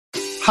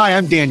Hi,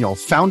 I'm Daniel,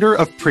 founder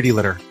of Pretty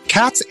Litter.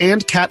 Cats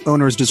and cat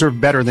owners deserve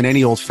better than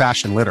any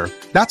old-fashioned litter.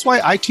 That's why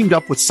I teamed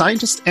up with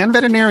scientists and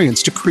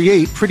veterinarians to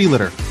create Pretty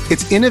Litter.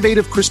 Its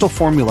innovative crystal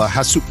formula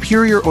has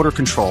superior odor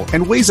control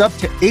and weighs up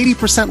to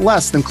 80%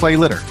 less than clay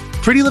litter.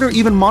 Pretty Litter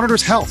even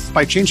monitors health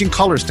by changing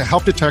colors to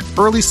help detect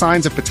early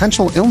signs of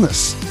potential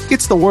illness.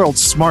 It's the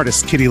world's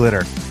smartest kitty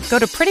litter. Go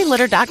to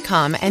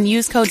prettylitter.com and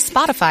use code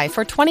SPOTIFY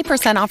for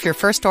 20% off your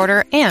first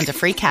order and a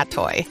free cat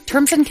toy.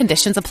 Terms and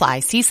conditions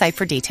apply. See site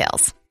for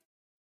details.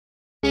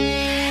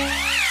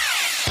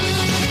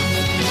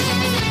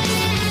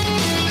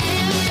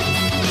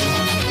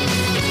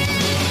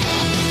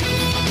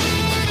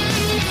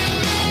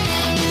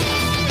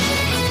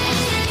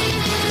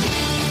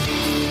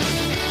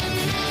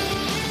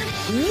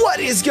 What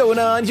is going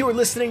on? You're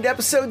listening to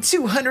episode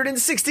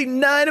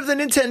 269 of the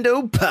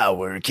Nintendo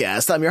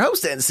Powercast. I'm your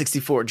host,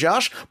 N64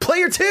 Josh,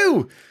 player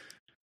 2.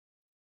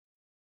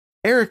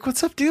 Eric,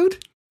 what's up,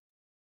 dude?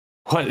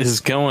 What is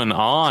going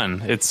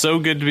on? It's so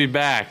good to be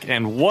back.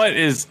 And what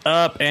is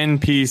up,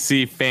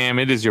 NPC fam?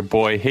 It is your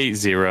boy, Hate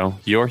Zero,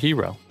 your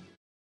hero.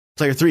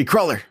 Player 3,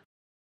 Crawler.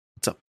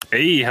 What's up?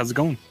 Hey, how's it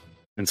going?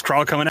 It's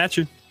Crawl coming at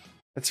you.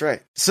 That's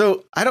right.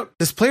 So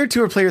does player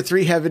 2 or player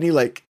 3 have any,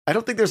 I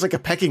don't think there's a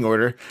pecking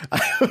order.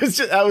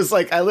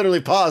 I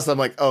literally paused. I'm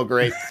like, oh,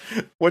 great.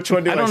 Which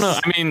one do I don't know.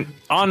 I mean,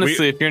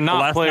 honestly, if you're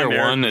not player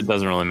 1, it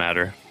doesn't really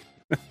matter.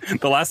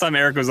 The last time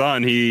Eric was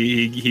on,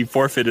 he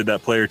forfeited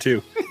that player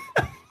 2.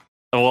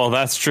 Well,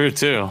 that's true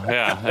too.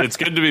 Yeah, it's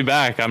good to be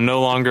back. I'm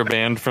no longer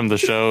banned from the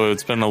show.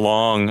 I've been in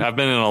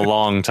a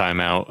long time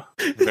out.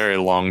 Very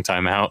long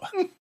time out.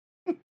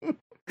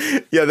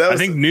 Yeah, I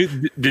think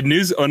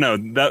news. Oh no,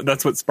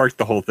 that's what sparked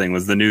the whole thing.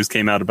 Was the news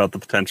came out about the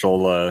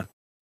potential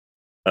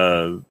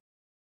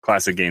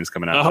classic games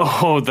coming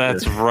out. Oh,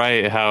 that's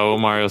right. How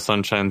Mario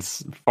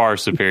Sunshine's far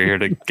superior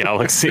to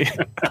Galaxy.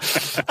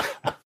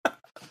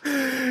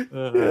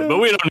 But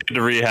we don't need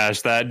to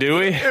rehash that, do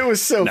we? It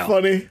was so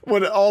funny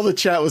when all the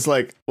chat was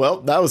like,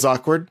 "Well, that was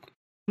awkward."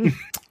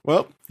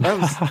 Well,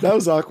 that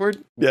was awkward.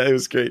 Yeah, it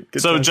was great.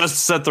 Good so time. just to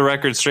set the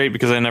record straight,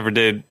 because I never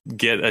did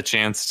get a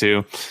chance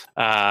to.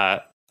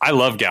 I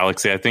love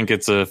Galaxy. I think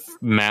it's a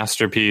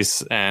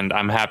masterpiece, and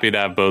I'm happy to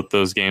have both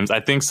those games.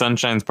 I think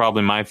Sunshine's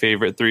probably my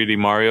favorite 3D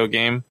Mario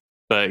game,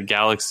 but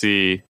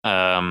Galaxy,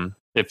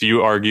 if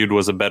you argued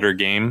was a better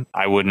game,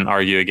 I wouldn't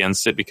argue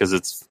against it because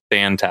it's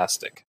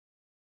fantastic.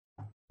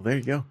 Well, there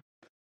you go.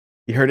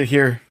 You heard it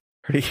here.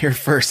 Heard it here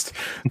first,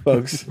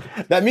 folks.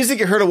 That music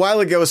you heard a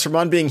while ago is from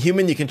On Being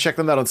Human. You can check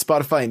them out on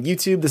Spotify and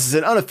YouTube. This is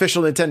an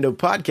unofficial Nintendo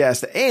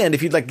podcast. And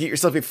if you'd like to get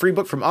yourself a free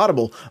book from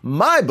Audible,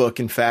 my book,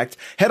 in fact,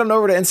 head on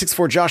over to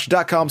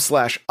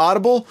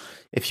n64josh.com/audible.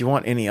 If you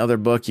want any other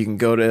book, you can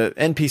go to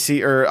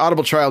NPC or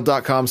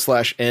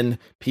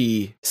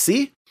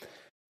audibletrial.com/NPC.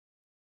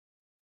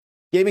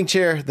 Gaming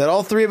chair that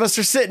all three of us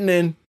are sitting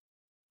in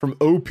from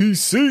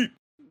OPC.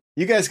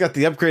 You guys got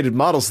the upgraded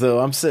models, though.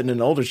 I'm sitting in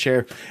an older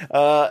chair.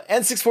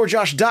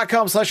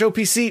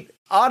 N64josh.com/OPC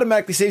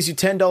automatically saves you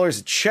 $10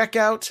 at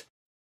checkout.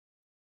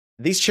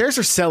 These chairs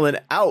are selling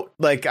out.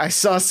 I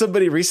saw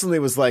somebody recently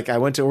was like, I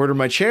went to order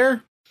my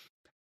chair,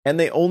 and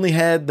they only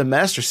had the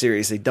Master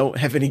Series. They don't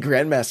have any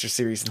Grandmaster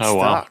Series in stock.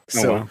 Wow.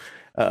 So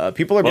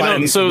people are buying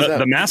these. So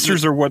the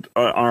Masters are what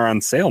are on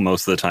sale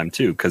most of the time,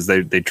 too, because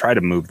they try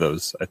to move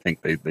those. I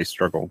think they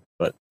struggle,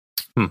 but...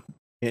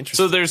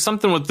 So there's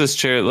something with this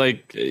chair, I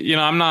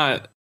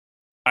don't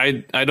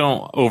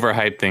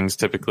overhype things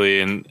typically.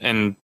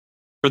 And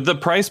for the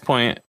price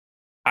point,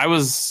 I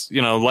was,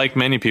 like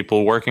many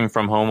people, working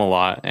from home a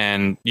lot,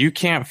 and you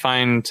can't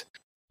find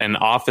an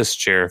office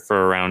chair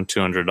for around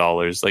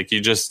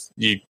 $200.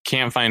 You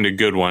can't find a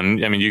good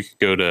one. I mean, you could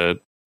go to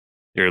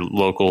your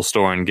local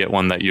store and get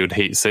one that you'd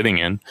hate sitting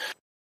in.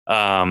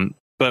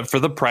 But for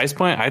the price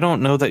point, I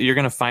don't know that you're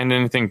going to find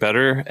anything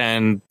better.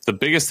 And the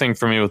biggest thing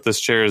for me with this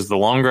chair is the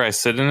longer I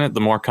sit in it,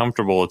 the more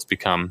comfortable it's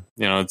become.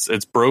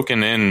 It's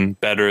broken in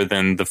better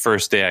than the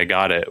first day I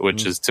got it,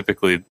 which is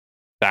typically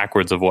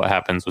backwards of what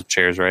happens with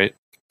chairs, right?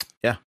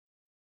 Yeah.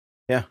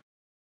 Yeah.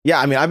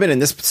 Yeah. I mean, I've been in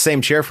this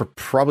same chair for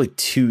probably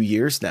 2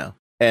 years now.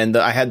 And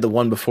I had the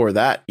one before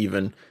that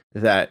even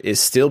that is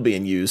still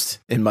being used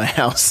in my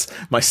house.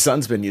 My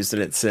son's been using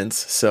it since,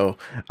 so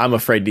I'm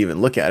afraid to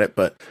even look at it,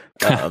 but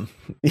so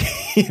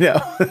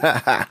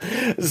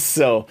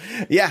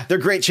yeah, they're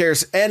great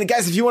chairs. And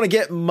guys, if you want to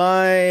get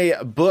my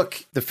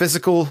book, the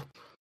physical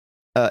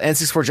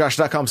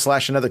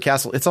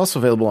n64josh.com/anothercastle, it's also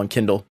available on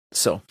Kindle.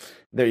 So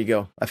there you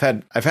go. I've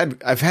had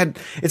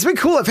it's been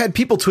cool. I've had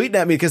people tweeting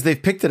at me because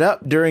they've picked it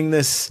up during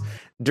this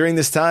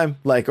time,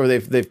 or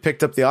they've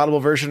picked up the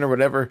Audible version or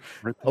whatever.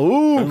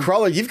 Oh,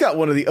 Crawler, you've got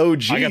one of the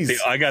OGs.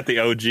 I got the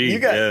OG. You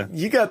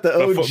got the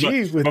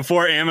OG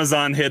before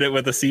Amazon hit it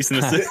with a cease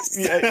and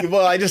desist.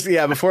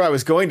 Before I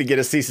was going to get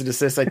a cease and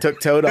desist, I took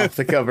Toad off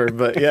the cover.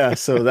 But yeah,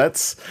 so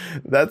that's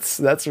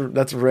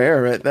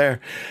rare right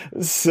there.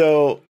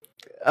 So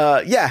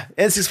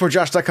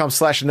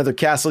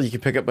n64josh.com/anothercastle. You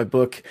can pick up my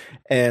book,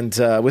 and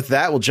with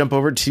that, we'll jump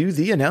over to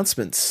the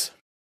announcements.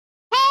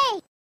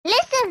 Hey,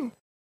 listen!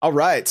 All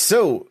right.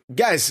 So,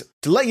 guys,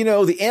 to let you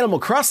know, the Animal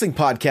Crossing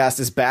podcast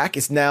is back.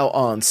 It's now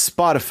on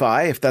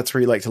Spotify, if that's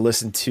where you like to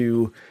listen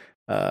to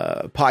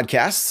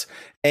podcasts.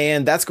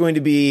 And that's going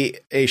to be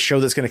a show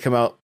that's going to come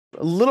out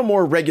a little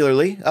more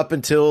regularly up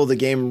until the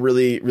game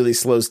really, really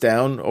slows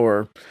down,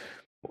 or,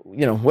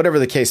 you know, whatever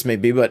the case may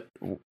be. But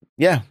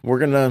yeah, we're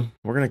gonna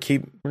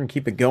keep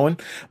it going.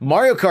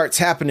 Mario Kart's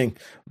happening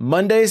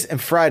Mondays and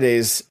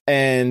Fridays,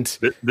 and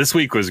this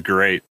week was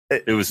great.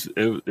 It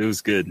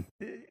was good.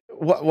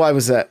 Why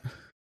was that?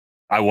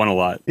 I won a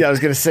lot. Yeah, I was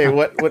gonna say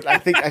what I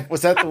think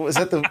was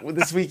that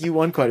this week you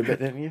won quite a bit,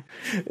 didn't you?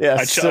 Yeah,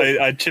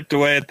 I chipped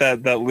away at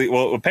that.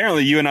 Well,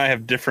 apparently you and I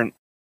have different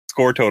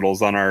score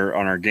totals on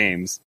our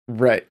games,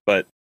 right?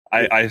 But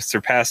I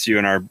surpassed you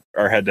in our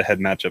head-to-head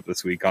matchup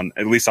this week, on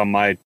at least on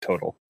my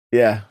total.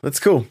 Yeah, that's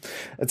cool.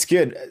 That's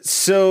good.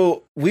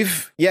 So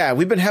we've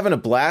been having a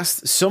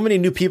blast. So many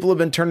new people have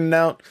been turning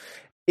out.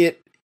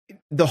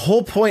 The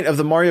whole point of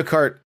the Mario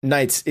Kart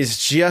nights is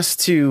just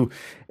to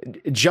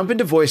jump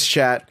into voice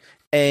chat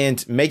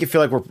and make it feel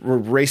like we're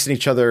racing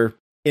each other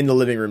in the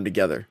living room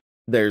together.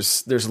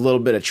 There's a little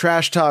bit of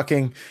trash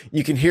talking.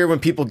 You can hear when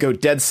people go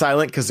dead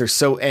silent because they're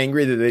so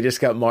angry that they just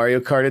got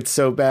Mario Karted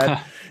so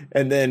bad,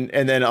 and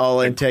then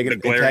all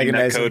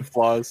antagonize code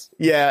flaws.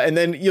 Yeah, and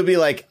then you'll be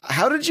like,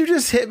 "How did you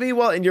just hit me?"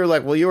 And you're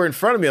like, "Well, you were in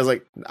front of me." I was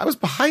like, "I was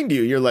behind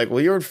you." You're like,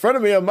 "Well, you were in front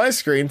of me on my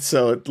screen."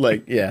 So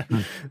like, yeah,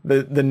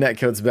 the net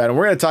code's bad, and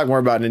we're gonna talk more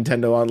about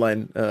Nintendo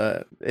Online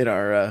in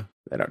our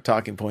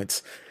talking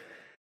points.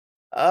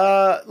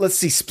 Let's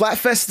see,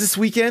 Splatfest this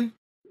weekend,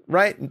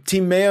 right?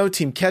 Team Mayo,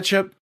 Team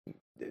Ketchup.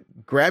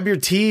 Grab your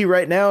tea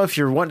right now if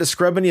you're wanting to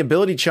scrub any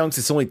ability chunks.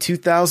 It's only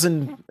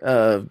 2,000.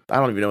 I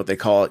don't even know what they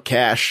call it.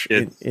 Cash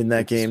in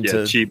that game.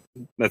 Yeah, cheap.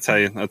 That's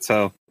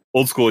how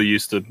old school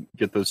used to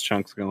get those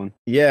chunks going.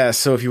 Yeah.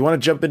 So if you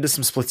want to jump into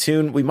some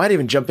Splatoon, we might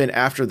even jump in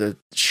after the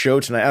show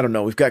tonight. I don't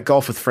know. We've got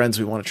Golf with Friends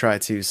we want to try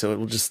too. So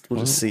we'll just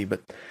see.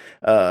 But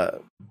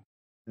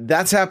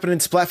that's happening.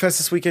 Splatfest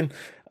this weekend.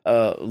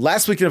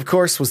 Last weekend, of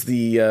course, was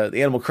the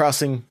Animal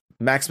Crossing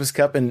Maximus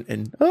Cup,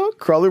 and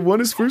Crawler won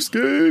his first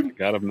game.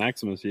 Got a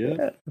Maximus,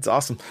 yeah. That's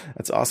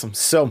awesome.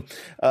 So,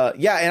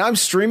 and I'm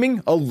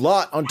streaming a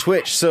lot on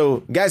Twitch.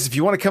 So, guys, if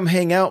you want to come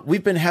hang out,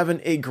 we've been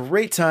having a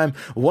great time.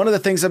 One of the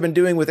things I've been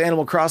doing with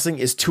Animal Crossing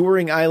is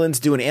touring islands,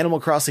 doing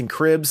Animal Crossing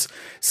cribs.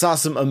 Saw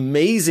some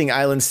amazing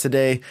islands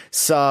today.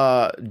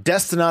 Saw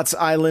Destinat's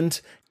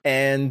Island,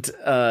 and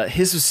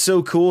his was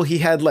so cool. He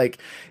had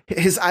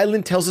his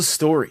island tells a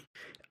story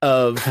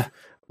of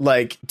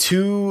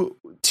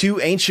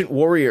two ancient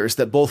warriors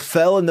that both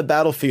fell in the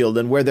battlefield,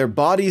 and where their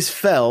bodies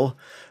fell,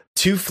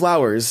 two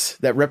flowers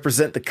that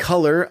represent the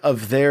color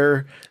of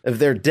their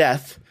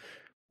death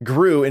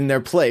grew in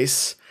their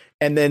place,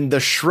 and then the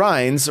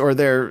shrines, or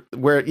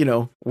where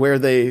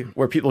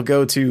people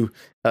go to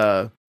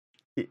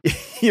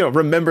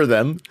remember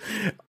them,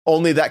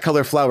 only that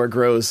color flower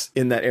grows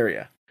in that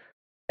area.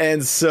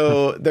 And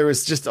so there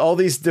was just all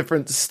these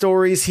different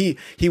stories. He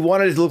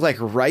wanted it to look like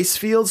rice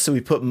fields, so he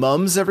put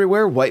mums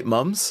everywhere, white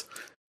mums.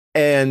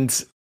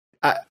 And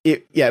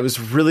it was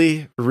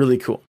really, really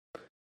cool.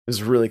 It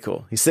was really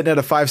cool. He's sitting at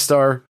a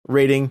 5-star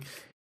rating.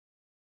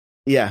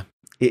 Yeah,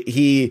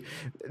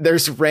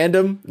 there's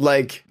random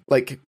like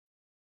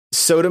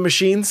soda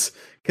machines,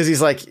 because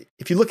he's like,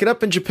 if you look it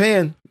up in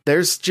Japan,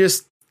 there's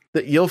just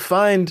that you'll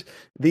find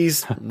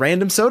these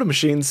random soda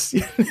machines,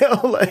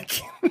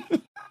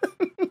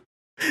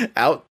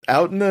 out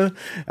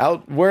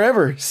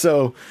wherever.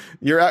 So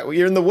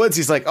you're in the woods.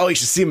 He's like, oh, you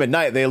should see them at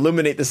night. They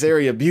illuminate this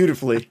area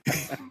beautifully.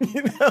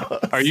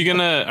 Are you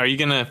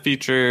gonna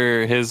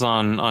feature his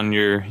on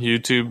your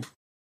YouTube?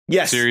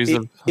 Yes, series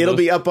it'll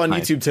be up on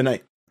YouTube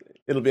tonight.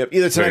 It'll be up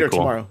either tonight or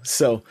tomorrow.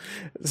 So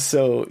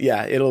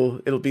yeah,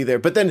 it'll be there.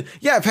 But then,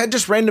 yeah, I've had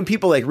just random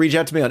people reach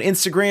out to me on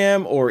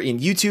Instagram or in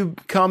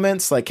YouTube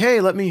comments like,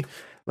 hey, let me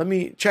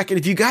check it.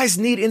 If you guys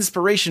need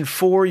inspiration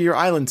for your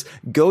islands,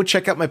 go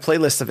check out my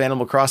playlist of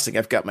Animal Crossing.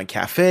 I've got my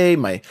cafe,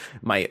 my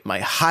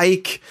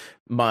hike,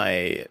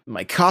 my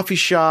coffee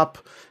shop,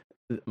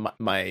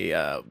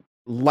 my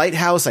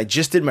lighthouse. I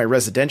just did my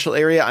residential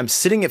area. I'm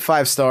sitting at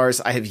 5 stars.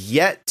 I have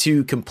yet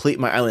to complete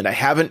my island. I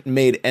haven't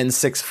made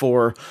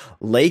N64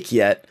 Lake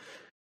yet,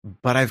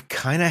 but I've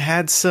kind of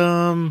had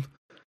some,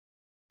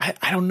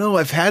 I don't know.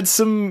 I've had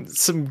some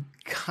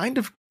kind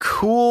of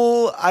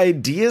cool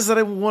ideas that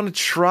I want to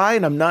try,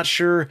 and I'm not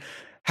sure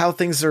how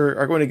things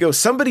are going to go.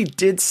 Somebody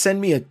did send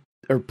me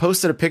or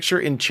posted a picture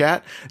in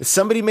chat.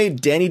 Somebody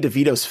made Danny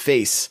DeVito's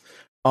face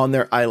on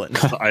their island.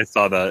 I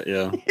saw that.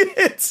 Yeah.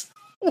 It's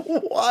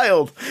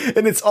wild.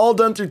 And it's all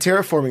done through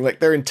terraforming. Like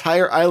their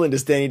entire island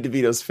is Danny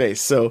DeVito's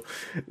face. So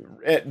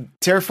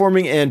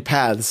terraforming and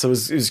paths. So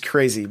it was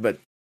crazy, but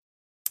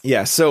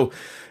yeah. So,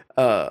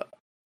 a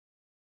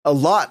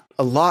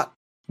lot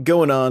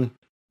going on.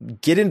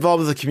 Get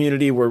involved with the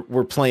community. We've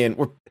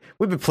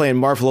been playing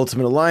Marvel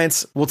Ultimate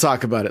Alliance. We'll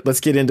talk about it. Let's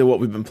get into what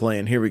we've been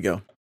playing. Here we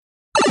go.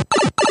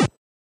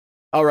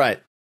 All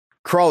right,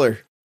 Crawler,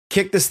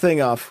 kick this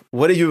thing off.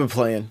 What have you been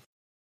playing?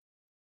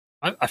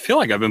 I feel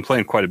like I've been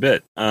playing quite a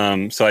bit.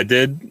 So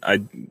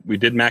we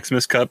did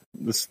Maximus Cup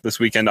this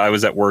weekend. I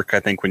was at work, I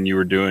think, when you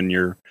were doing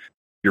your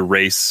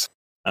race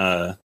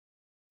to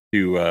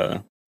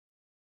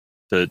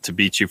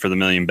beat you for the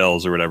million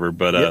bells or whatever.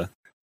 But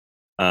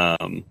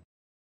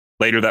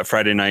later that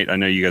Friday night, I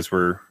know you guys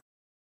were.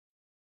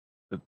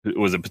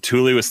 Was it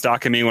Petuli was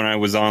stalking me when I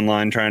was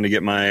online trying to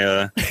get my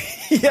my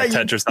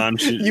Tetris on?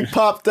 You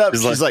popped up.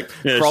 She's like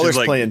Crawler's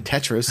playing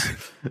Tetris.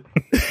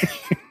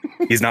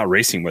 He's not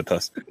racing with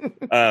us.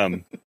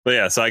 But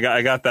yeah, so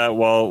I got that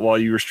while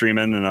you were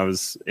streaming, and I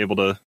was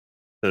able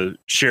to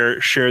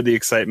share the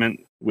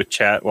excitement with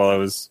chat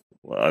while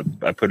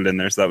I put it in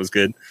there, so that was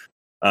good.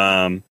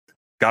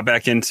 Got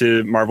back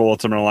into Marvel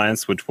Ultimate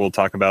Alliance, which we'll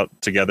talk about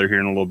together here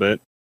in a little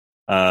bit.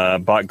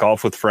 Bought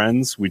Golf with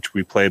Friends, which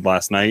we played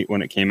last night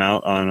when it came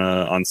out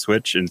on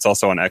Switch, and it's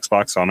also on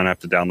Xbox, so I'm gonna have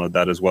to download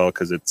that as well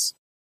because it's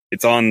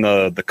on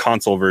the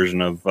console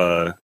version of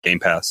Game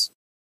Pass,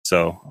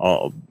 so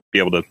I'll be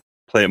able to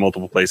play it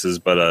multiple places.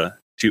 But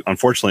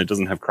unfortunately, it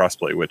doesn't have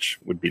crossplay, which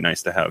would be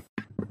nice to have.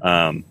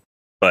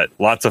 But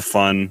lots of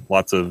fun,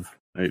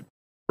 it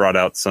brought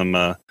out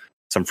some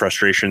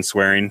frustration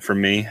swearing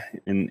from me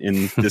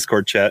in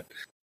Discord chat.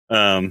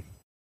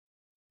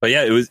 But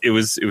yeah, it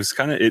was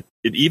kind of it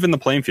evened the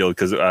playing field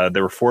because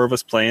there were 4 of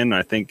us playing. And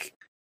I think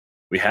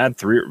we had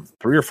three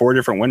or four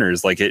different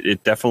winners. Like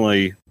it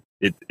definitely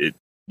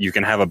you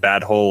can have a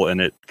bad hole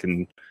and it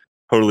can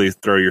totally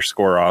throw your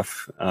score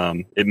off.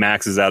 It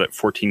maxes out at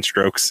 14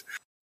 strokes,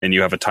 and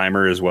you have a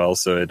timer as well.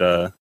 So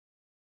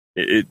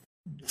it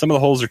some of the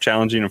holes are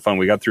challenging and fun.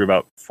 We got through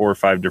about 4 or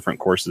 5 different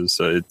courses,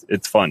 so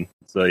it's fun.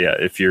 So yeah,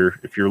 if you're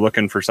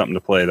looking for something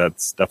to play,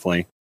 that's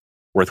definitely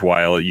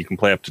worthwhile. You can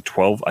play up to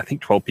 12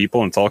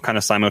 people, and it's all kind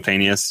of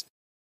simultaneous.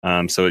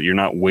 So you're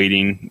not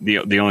waiting.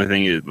 The only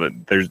thing is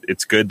that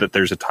it's good that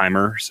there's a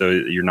timer, so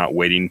you're not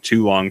waiting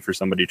too long for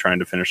somebody trying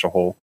to finish a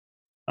hole.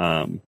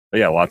 But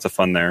yeah, lots of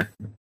fun there.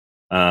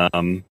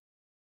 Mario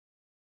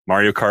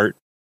Kart,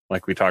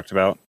 like we talked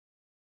about,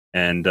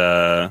 and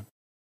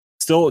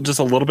still just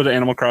a little bit of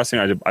Animal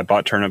Crossing. I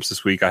bought turnips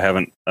this week. I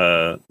haven't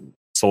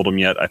sold them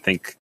yet. I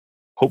think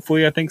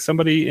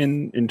somebody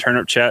in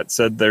turnip chat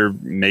said they're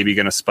maybe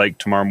going to spike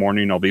tomorrow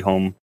morning. I'll be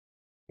home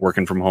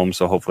working from home,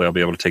 so hopefully I'll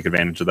be able to take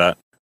advantage of that.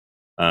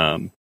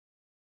 But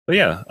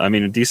yeah, I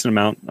mean, a decent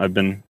amount. I've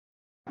been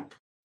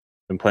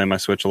playing my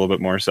Switch a little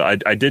bit more. So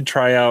I did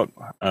try out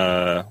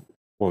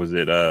what was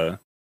it? The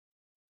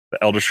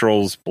Elder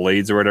Scrolls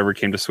Blades or whatever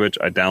came to Switch.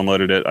 I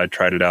downloaded it. I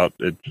tried it out.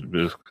 It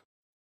was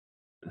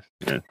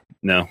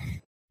no,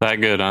 that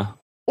good, huh?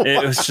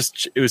 It was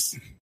just it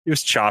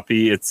was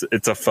choppy. It's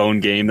a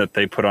phone game that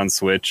they put on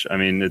Switch. I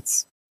mean,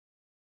 it's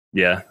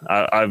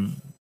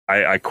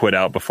I quit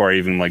out before I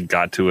even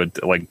got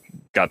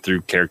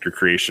through character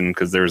creation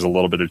because there was a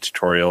little bit of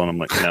tutorial, and I'm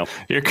like, no.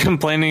 You're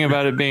complaining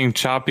about it being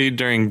choppy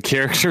during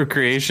character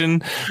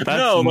creation?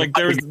 That's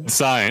there was a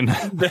sign.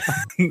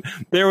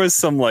 There was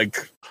some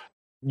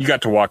you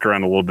got to walk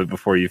around a little bit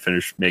before you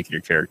finish making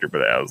your character,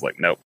 but I was like,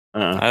 nope.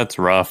 That's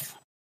rough.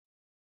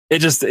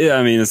 It's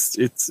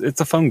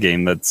a phone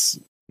game that's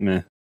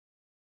meh.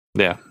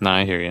 Yeah, no,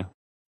 I hear you.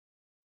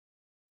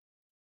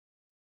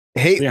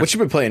 Hey, what you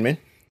been playing, man?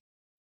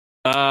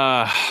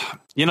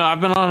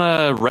 I've been on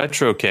a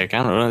retro kick.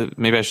 I don't know.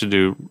 Maybe I should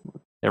do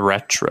a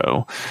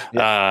retro.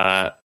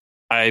 Yeah.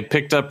 I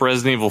picked up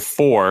Resident Evil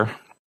 4.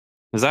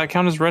 Does that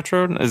count as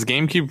retro? Is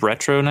GameCube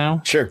retro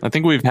now? Sure. I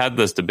think we've had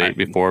this debate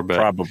before, but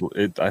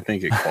probably. I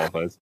think it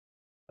qualifies.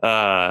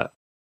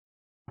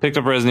 Picked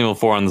up Resident Evil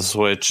 4 on the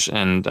Switch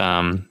and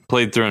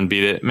played through and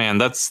beat it. Man,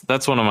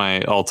 that's one of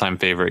my all-time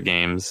favorite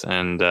games.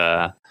 And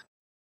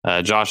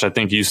Josh, I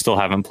think you still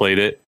haven't played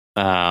it.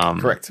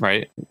 Correct.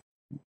 Right?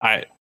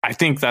 I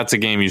think that's a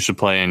game you should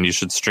play and you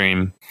should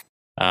stream.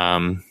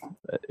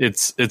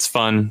 It's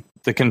fun.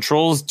 The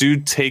controls do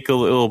take a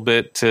little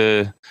bit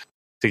to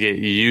get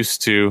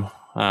used to.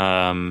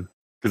 Because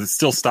it's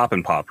still stop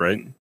and pop,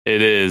 right?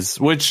 It is,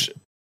 which,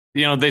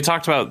 they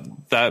talked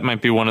about that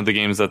might be one of the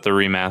games that they're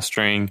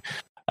remastering.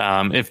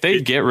 If they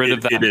get rid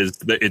of that,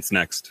 it's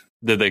next.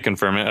 Did they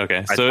confirm it?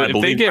 Okay, so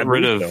if they get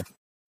rid of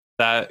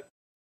that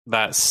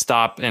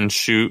stop and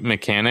shoot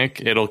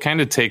mechanic, it'll kind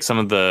of take some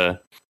of the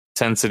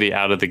tensity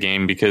out of the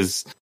game,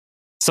 because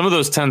some of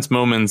those tense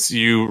moments,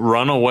 you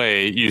run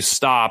away, you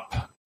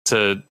stop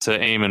to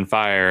aim and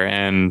fire,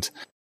 and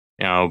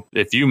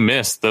if you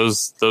miss,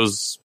 those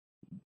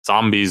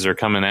zombies are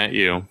coming at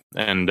you,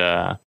 and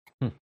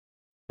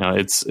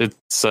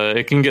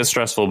it can get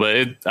stressful,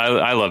 but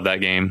I love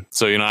that game.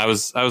 So I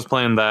was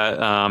playing that,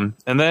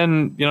 and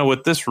then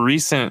with this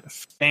recent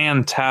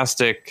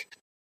fantastic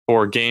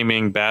for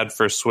gaming, bad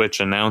for Switch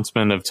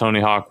announcement of Tony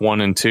Hawk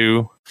 1 and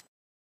 2,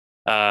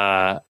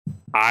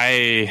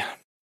 I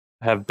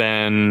have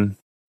been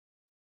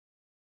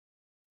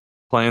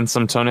playing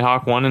some Tony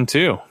Hawk 1 and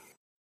 2.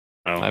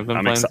 I've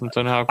been playing some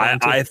Tony Hawk 1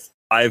 and 2.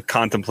 I've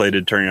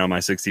contemplated turning on my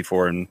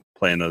 64 and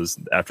playing those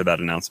after that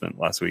announcement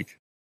last week.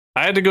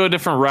 I had to go a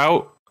different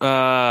route.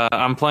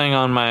 I'm playing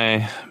on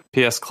my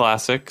PS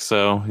Classic,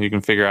 so you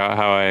can figure out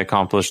how I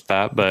accomplished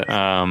that. But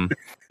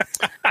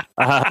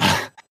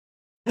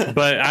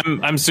but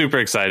I'm super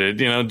excited.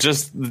 You know,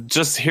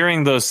 just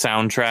hearing those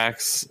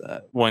soundtracks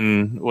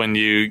when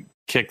you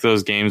kick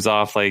those games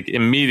off, like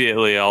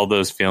immediately all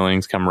those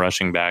feelings come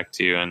rushing back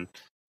to you. And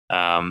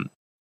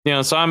you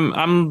know, so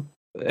I'm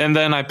and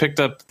then I picked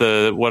up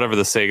the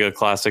Sega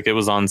Classic. It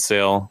was on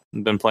sale.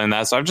 I've been playing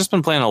that, so I've just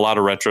been playing a lot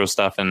of retro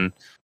stuff and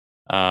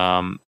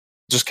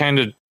just kind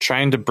of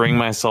trying to bring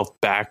myself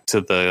back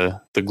to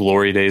the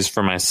glory days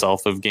for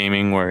myself of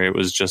gaming, where it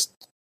was just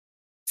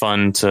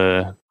fun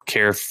to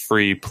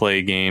carefree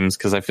play games.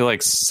 Because I feel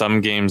like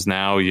some games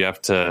now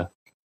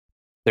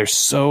they're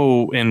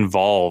so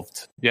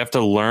involved. You have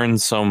to learn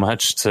so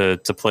much to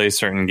play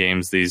certain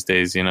games these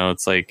days. You know,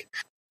 it's like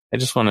I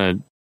just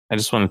want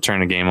to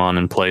turn a game on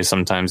and play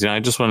sometimes. You know, I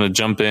just want to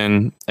jump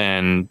in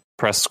and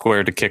press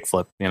square to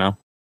kickflip, you know?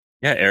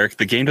 Yeah, Eric,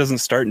 the game doesn't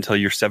start until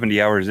you're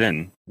 70 hours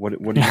in. What are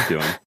you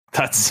doing?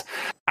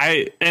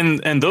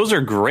 And those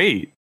are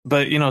great,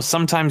 but you know,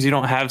 sometimes you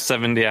don't have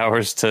 70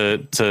 hours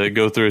to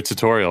go through a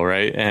tutorial,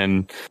 right?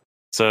 And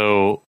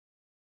so,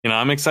 you know,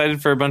 I'm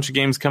excited for a bunch of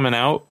games coming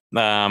out.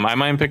 I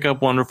might pick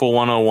up Wonderful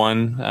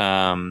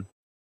 101.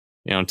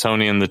 You know,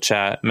 Tony in the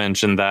chat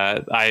mentioned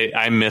that.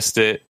 I missed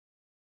it.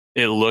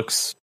 It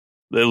looks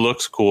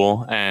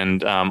cool,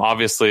 and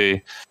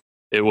obviously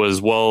it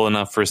was well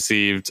enough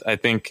received. I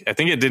think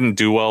it didn't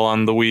do well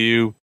on the Wii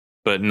U,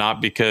 but not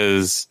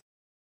because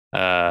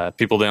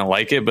people didn't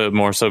like it, but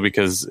more so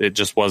because it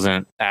just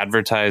wasn't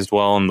advertised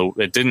well, and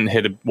it didn't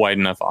hit a wide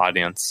enough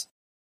audience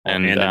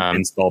and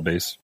install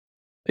base.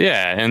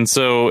 Yeah, and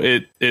so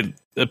it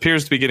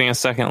appears to be getting a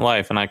second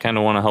life, and I kind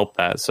of want to help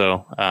that.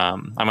 So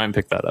I might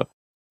pick that up.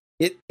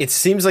 It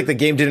seems like the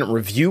game didn't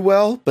review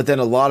well, but then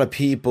a lot of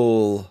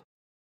people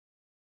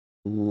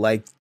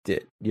liked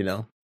it, you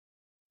know?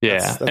 Yeah,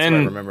 that's what I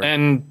remember.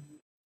 And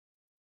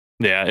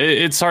yeah,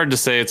 it's hard to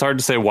say. It's hard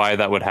to say why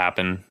that would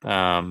happen.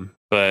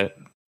 But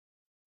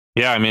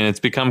yeah, I mean,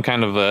 it's become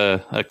kind of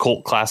a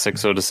cult classic,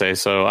 so to say.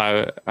 So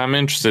I'm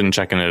interested in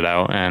checking it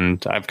out,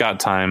 and I've got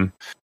time.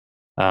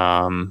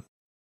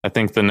 I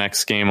think the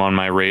next game on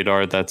my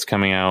radar that's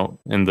coming out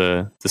in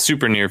the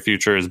super near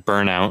future is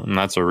Burnout, and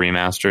that's a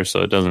remaster,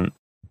 so it doesn't,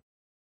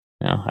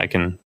 you know, I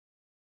can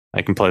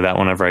play that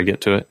whenever I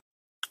get to it.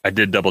 I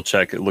did double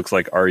check. It looks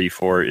like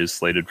RE4 is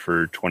slated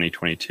for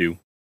 2022.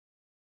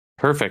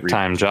 Perfect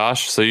time,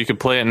 Josh. So you could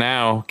play it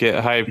now,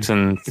 get hyped,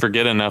 and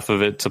forget enough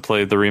of it to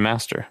play the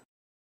remaster.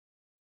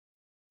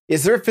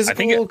 Is there a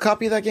physical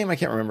copy of that game? I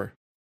can't remember.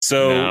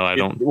 So no, I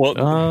don't.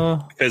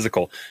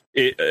 Physical.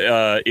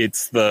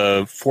 It's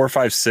the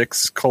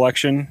 456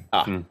 collection.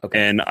 Okay.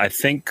 And I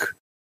think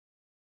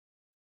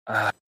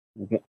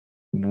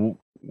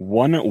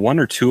one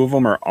or two of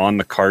them are on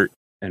the cart,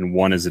 and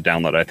one is a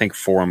download. I think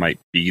 4 might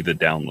be the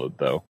download,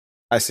 though.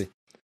 I see.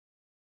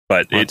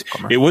 But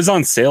it was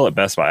on sale at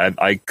Best Buy.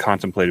 I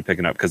contemplated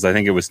picking up because I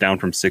think it was down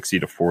from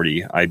 60 to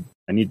 40. I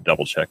need to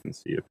double check and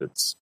see if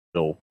it's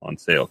still on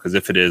sale. Because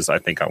if it is, I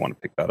think I want to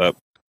pick that up.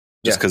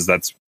 Just because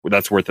that's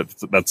worth it.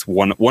 That's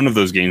one of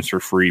those games for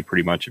free,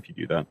 pretty much, if you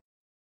do that.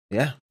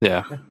 Yeah.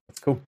 That's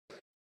cool.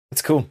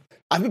 That's cool.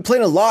 I've been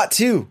playing a lot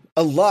too.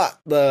 A lot.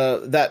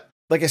 That,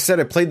 like I said,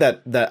 I played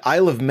that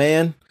Isle of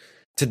Man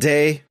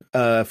today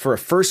for a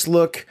first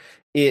look.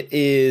 It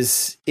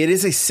is a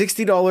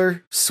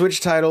 $60 Switch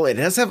title. It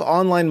does have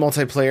online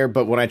multiplayer,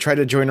 but when I tried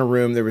to join a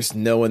room, there was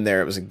no one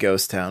there. It was a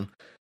ghost town.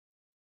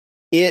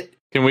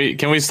 Can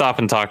we stop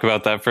and talk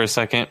about that for a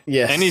second?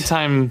 Yes.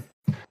 Anytime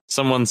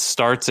someone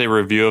starts a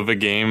review of a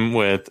game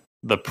with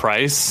the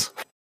price,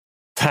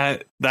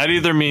 that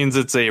either means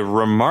it's a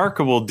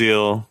remarkable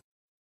deal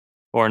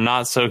or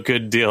not so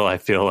good deal, I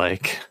feel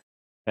like.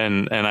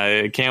 And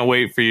I can't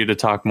wait for you to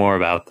talk more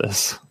about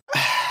this.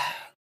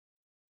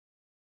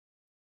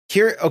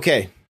 Here,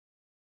 okay.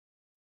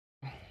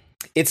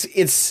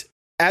 It's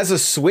as a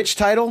Switch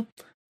title,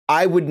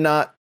 I would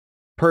not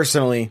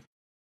personally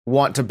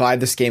want to buy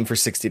this game for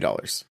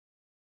 $60.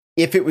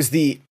 If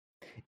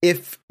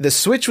the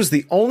Switch was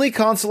the only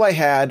console I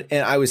had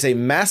and I was a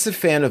massive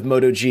fan of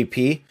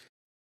MotoGP,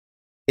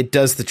 it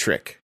does the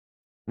trick,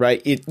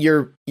 right?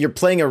 You're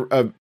playing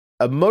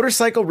a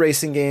motorcycle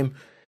racing game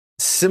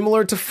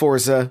similar to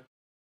Forza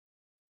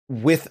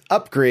with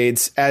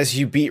upgrades. As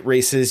you beat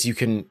races, you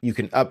can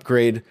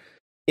upgrade.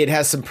 It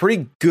has some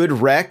pretty good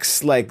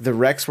wrecks. Like the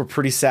wrecks were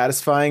pretty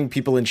satisfying.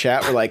 People in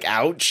chat were like,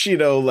 ouch, you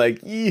know, like,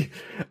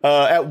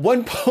 at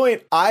one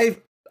point I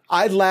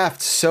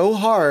laughed so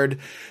hard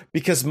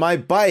because my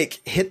bike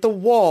hit the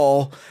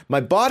wall, my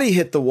body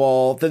hit the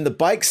wall, then the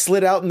bike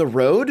slid out in the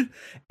road,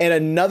 and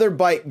another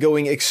bike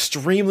going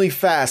extremely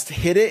fast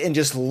hit it and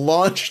just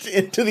launched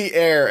into the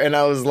air. And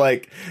I was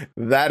like,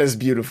 that is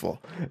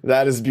beautiful.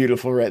 That is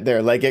beautiful right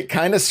there. Like it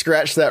kind of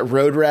scratched that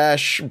road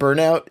rash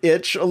burnout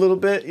itch a little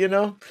bit, you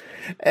know?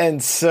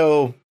 And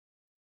so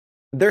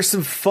there's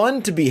some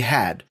fun to be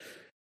had.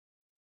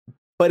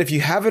 But if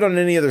you have it on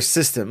any other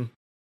system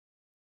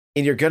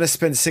and you're going to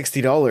spend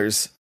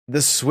 $60,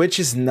 the Switch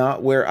is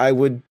not where I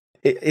would,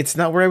 it's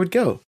not where I would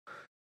go.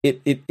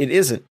 It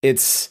isn't.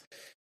 There's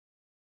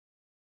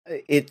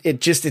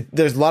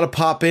a lot of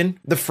pop in.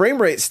 The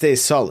frame rate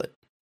stays solid.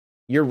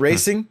 You're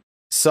racing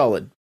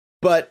solid,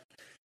 but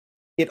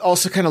it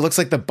also kind of looks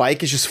like the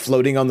bike is just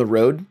floating on the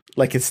road,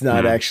 like it's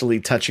not actually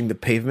touching the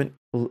pavement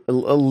a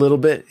little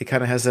bit. It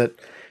kind of has that.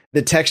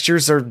 The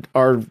textures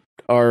are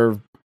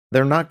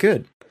they're not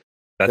good.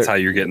 That's how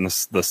you're getting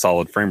the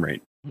solid frame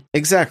rate.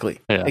 Exactly.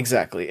 Yeah.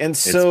 Exactly. And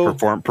so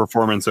it's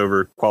performance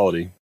over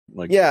quality.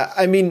 Like, yeah,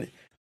 I mean,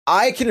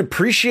 I can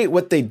appreciate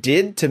what they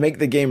did to make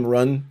the game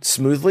run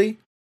smoothly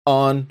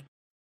on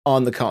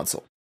the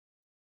console.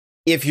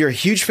 If you're a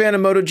huge fan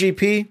of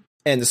MotoGP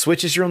and the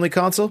Switch is your only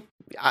console,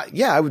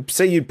 I would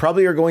say you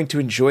probably are going to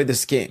enjoy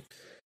this game.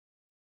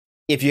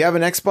 If you have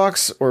an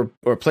Xbox or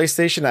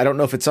PlayStation, I don't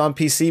know if it's on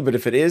PC, but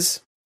if it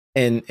is,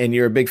 and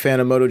you're a big fan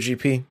of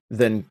MotoGP,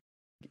 then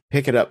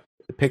pick it up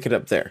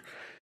there.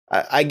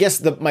 I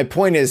guess my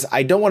point is,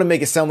 I don't want to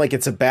make it sound like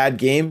it's a bad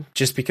game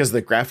just because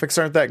the graphics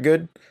aren't that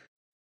good.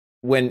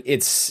 When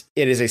it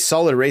is a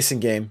solid racing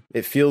game,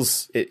 it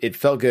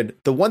felt good.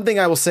 The one thing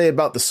I will say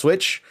about the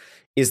Switch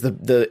is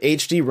the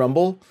HD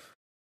rumble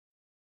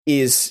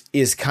is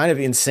kind of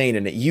insane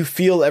in it. You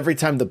feel every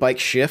time the bike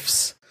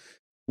shifts,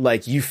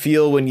 like you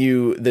feel when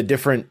the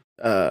different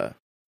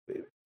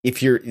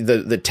if you're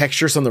the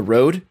textures on the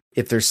road,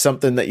 if there's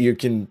something that you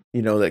can,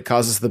 that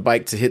causes the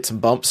bike to hit some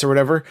bumps or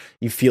whatever,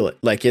 you feel it.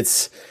 Like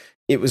that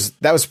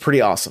was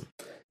pretty awesome.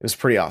 It was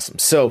pretty awesome.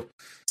 So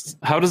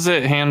how does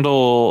it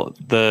handle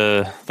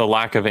the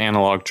lack of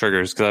analog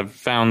triggers? Because I've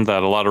found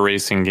that a lot of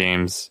racing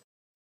games,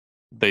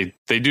 they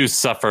do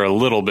suffer a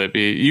little bit.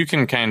 You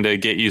can kind of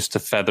get used to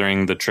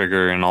feathering the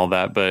trigger and all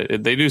that,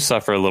 but they do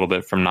suffer a little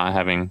bit from not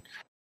having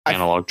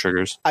analog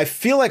triggers. I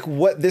feel like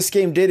what this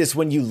game did is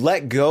when you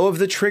let go of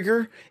the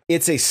trigger,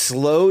 it's a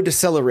slow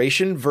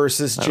deceleration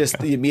versus just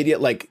the immediate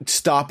like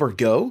stop or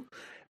go.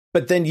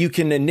 But then you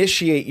can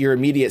initiate your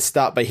immediate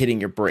stop by hitting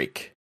your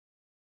brake.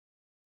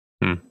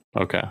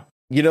 Okay.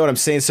 You know what I'm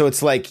saying? So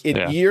it's like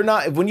you're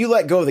not, when you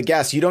let go of the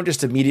gas, you don't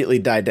just immediately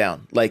die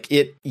down. Like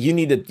you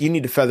need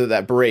to feather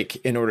that brake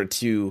in order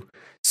to.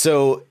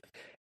 So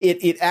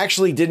it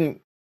actually didn't,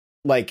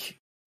 like,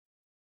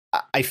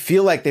 I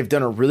feel like they've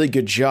done a really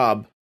good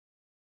job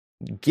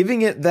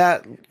giving it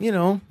that,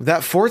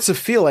 that Forza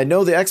feel. I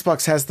know the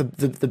Xbox has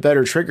the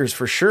better triggers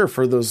for sure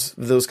for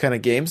those kind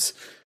of games,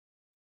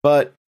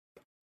 but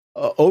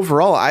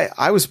overall,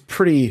 I was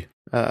pretty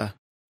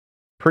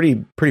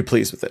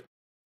pleased with it.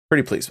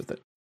 Pretty pleased with it.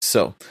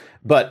 So,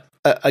 but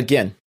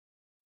again,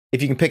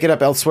 if you can pick it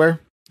up elsewhere,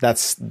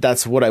 that's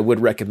what I would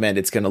recommend.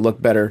 It's going to look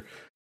better,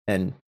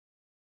 and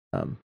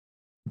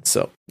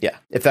so yeah,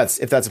 if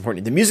that's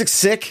important. The music's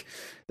sick.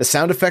 The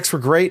sound effects were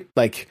great.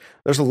 Like,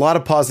 there's a lot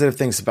of positive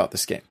things about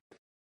this game.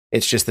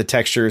 It's just the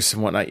textures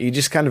and whatnot. You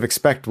just kind of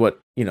expect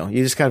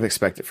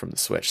it from the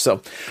Switch.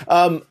 So,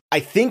 I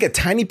think a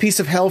tiny piece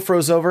of hell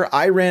froze over.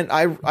 I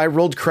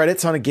rolled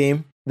credits on a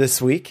game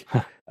this week.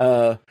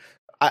 I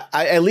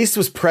at least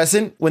was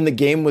present when the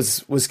game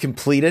was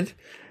completed.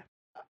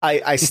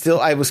 I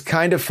was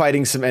kind of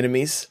fighting some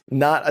enemies,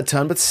 not a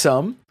ton, but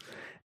some.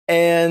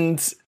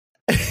 And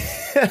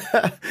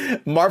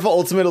Marvel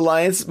Ultimate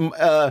Alliance,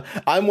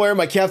 I'm wearing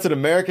my Captain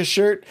America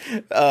shirt.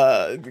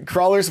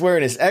 Crawler's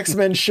wearing his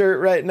X-Men shirt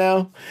right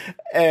now.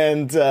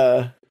 And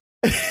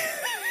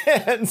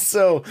and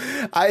so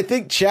I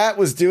think chat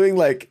was doing,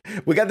 like,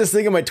 we got this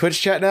thing in my Twitch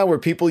chat now where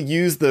people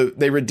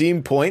they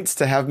redeem points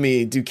to have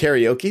me do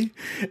karaoke.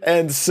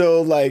 And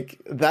so, like,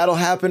 that'll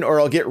happen,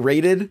 or I'll get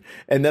rated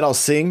and then I'll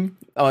sing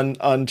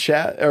on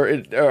chat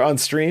or on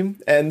stream.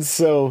 And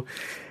so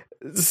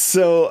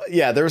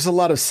yeah, there was a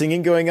lot of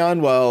singing going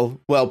on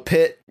while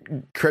Pit,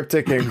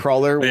 Cryptic, and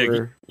Crawler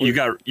were. You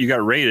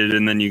got rated,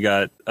 and then you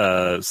got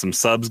some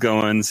subs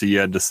going, so you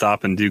had to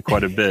stop and do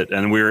quite a bit.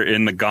 And we were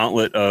in the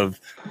gauntlet of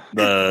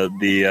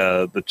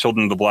the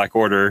Children of the Black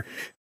Order,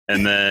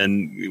 and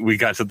then we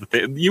got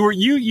to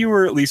you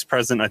were at least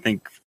present, I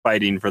think,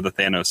 fighting for the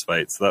Thanos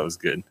fight, so that was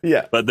good.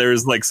 Yeah, but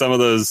there's like some of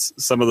those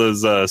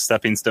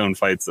stepping stone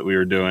fights that we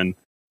were doing,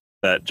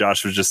 that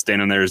Josh was just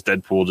standing there as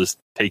Deadpool, just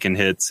taking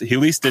hits. He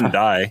at least didn't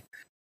die,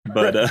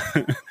 but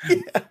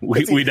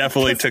we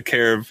definitely took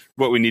care of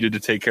what we needed to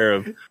take care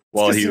of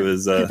while he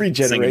was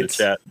singing the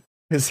chat.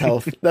 His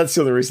health. That's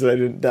the only reason I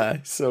didn't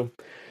die. So,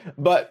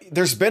 but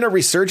there's been a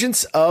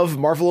resurgence of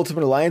Marvel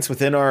Ultimate Alliance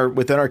within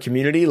our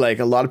community. Like,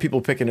 a lot of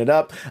people picking it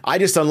up. I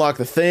just unlocked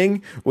the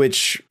Thing,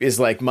 which is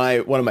like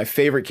one of my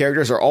favorite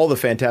characters, or all the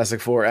Fantastic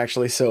Four,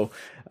 actually. So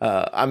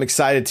I'm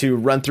excited to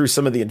run through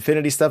some of the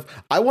Infinity stuff.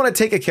 I want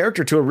to take a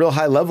character to a real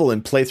high level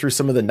and play through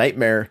some of the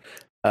Nightmare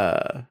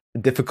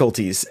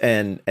difficulties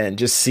and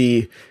just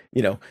see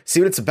what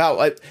it's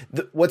about.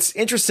 What's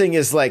interesting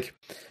is, like,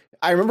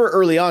 I remember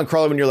early on,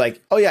 Crawler, when you're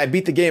like, oh yeah, I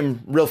beat the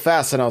game real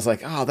fast, and I was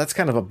like, oh, that's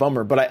kind of a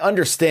bummer. But I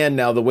understand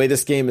now the way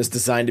this game is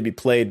designed to be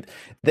played.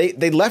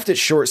 They left it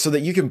short so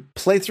that you can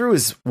play through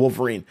as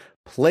Wolverine,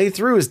 play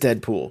through as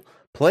Deadpool,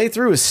 play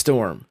through as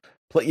Storm.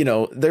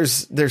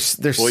 There's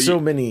so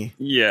many.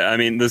 Yeah, I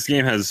mean, this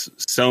game has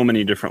so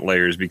many different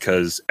layers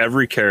because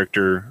every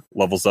character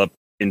levels up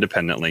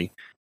independently.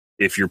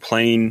 If you're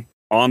playing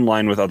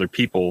online with other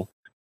people,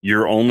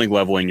 you're only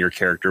leveling your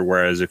character,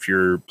 whereas if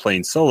you're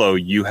playing solo,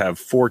 you have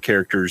 4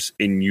 characters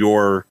in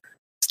your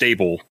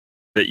stable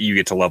that you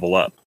get to level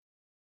up.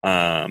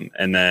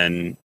 And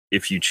then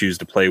if you choose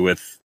to play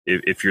with,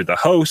 if you're the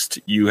host,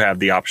 you have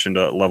the option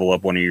to level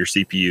up one of your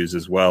CPUs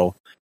as well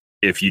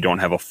if you don't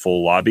have a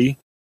full lobby.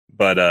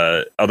 But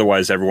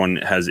otherwise, everyone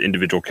has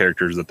individual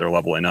characters that they're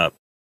leveling up.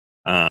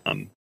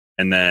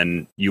 And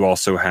then you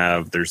also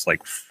have, there's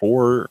like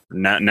 4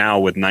 now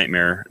with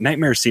Nightmare.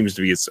 Nightmare seems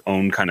to be its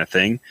own kind of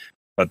thing,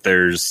 but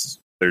there's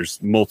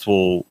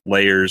multiple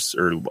layers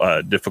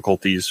or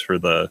difficulties for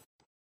the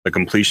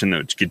completion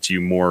that gets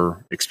you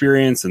more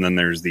experience. And then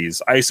there's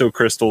these ISO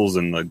crystals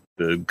and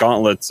the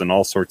gauntlets and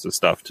all sorts of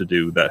stuff to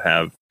do that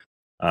have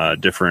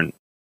different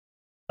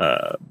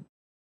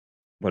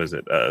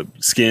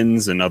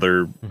skins and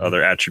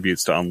other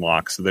attributes to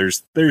unlock. So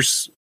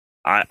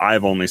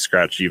I've only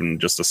scratched even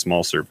just a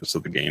small surface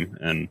of the game,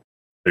 and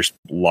there's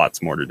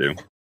lots more to do.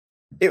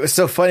 It was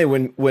so funny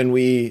when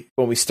we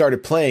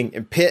started playing,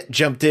 and Pitt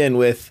jumped in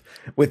with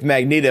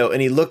Magneto,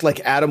 and he looked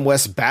like Adam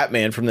West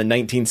Batman from the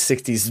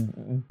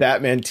 1960s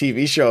Batman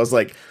TV show. I was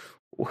like,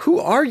 "Who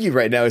are you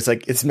right now?" He's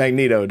like, "It's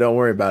Magneto. Don't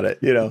worry about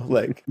it."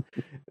 Like,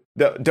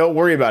 don't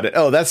worry about it.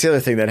 Oh, that's the other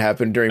thing that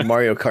happened during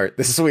Mario Kart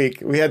this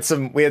week. We had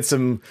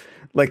some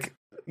like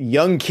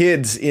young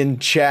kids in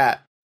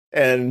chat.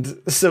 And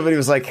somebody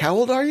was like, "How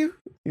old are you?"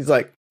 He's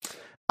like,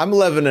 "I'm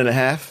 11 and a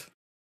half.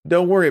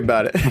 Don't worry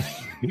about it."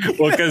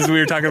 Well, because we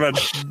were talking about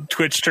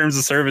Twitch terms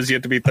of service, you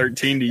have to be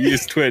 13 to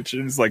use Twitch.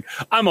 And it's like,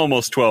 "I'm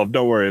almost 12.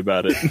 Don't worry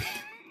about it."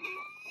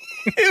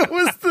 It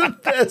was the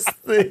best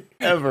thing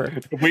ever.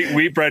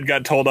 Wheatbread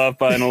got told off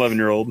by an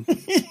 11-year-old.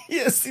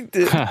 Yes, he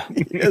did.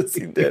 Yes,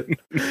 he did.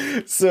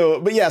 So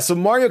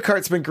Mario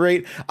Kart's been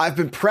great. I've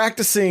been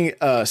practicing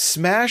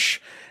Smash,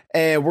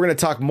 and we're going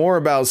to talk more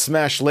about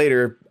Smash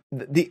later.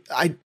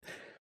 I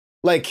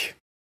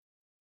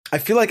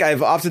feel like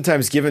I've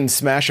oftentimes given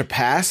Smash a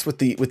pass with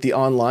the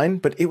online,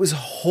 but it was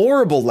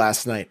horrible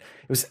last night.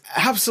 It was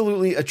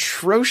absolutely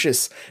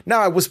atrocious.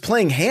 Now, I was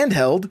playing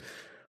handheld,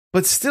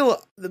 but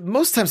still,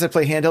 most times I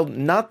play handheld,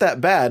 not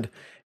that bad.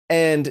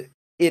 And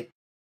we're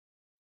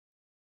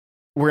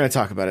going to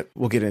talk about it.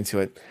 We'll get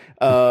into it.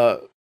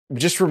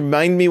 Just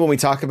remind me when we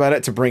talk about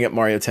it to bring up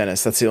Mario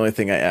Tennis. That's the only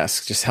thing I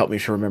ask. Just help me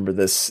to remember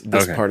this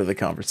okay. Part of the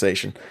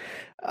conversation.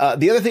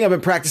 The other thing I've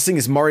been practicing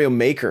is Mario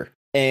Maker,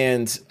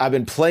 and I've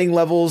been playing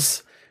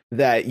levels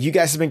that you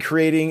guys have been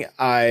creating.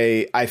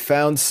 I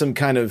found some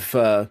kind of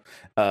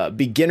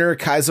beginner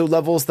Kaizo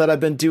levels that I've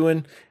been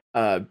doing.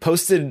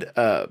 Posted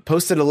a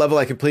level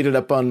I completed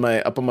up on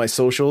my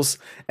socials,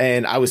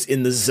 and I was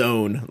in the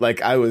zone.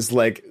 Like, I was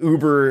like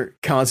uber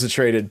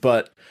concentrated,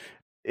 but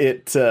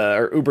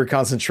uber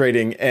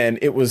concentrating, and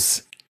it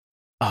was.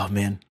 Oh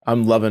man,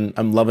 I'm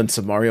loving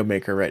some Mario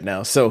Maker right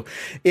now. So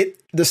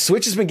the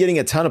Switch has been getting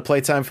a ton of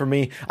playtime for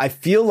me. I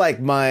feel like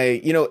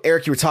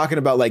Eric, you were talking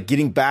about like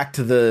getting back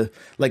to the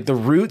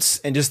roots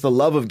and just the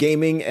love of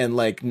gaming, and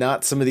like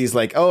not some of these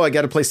like, oh, I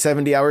got to play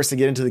 70 hours to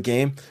get into the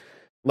game.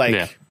 Like,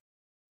 yeah.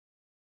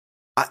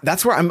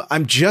 That's where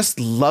I'm just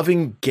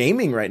loving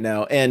gaming right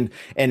now, and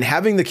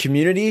having the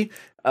community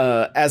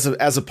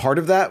as a part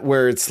of that,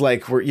 where it's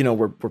like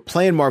we're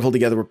playing Marvel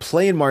together, we're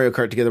playing Mario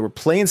Kart together, we're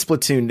playing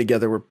Splatoon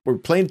together, we're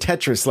playing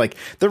Tetris. Like,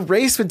 the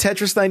race with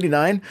Tetris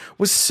 99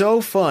 was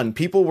so fun.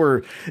 People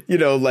were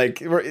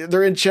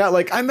they're in chat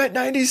like, "I'm at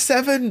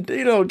 97,"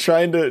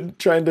 trying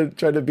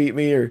to beat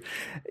me, or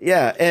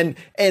yeah.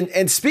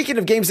 And speaking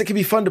of games that can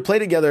be fun to play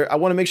together, I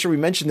want to make sure we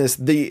mention this.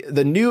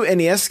 The new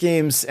NES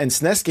games and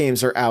SNES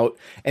games are out,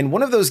 and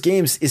one of those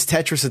games is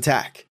Tetris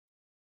Attack.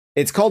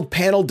 It's called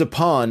Panel de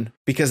Pon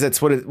because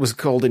that's what it was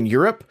called in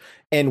Europe.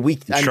 And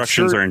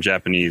instructions are in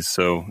Japanese,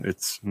 so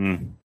it's.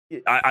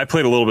 I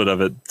played a little bit of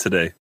it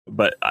today,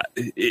 but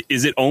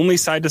is it only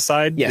side to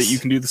side that you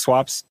can do the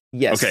swaps?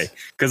 Yes. Okay,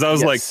 because I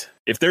was like,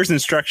 if there's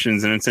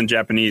instructions and it's in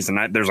Japanese,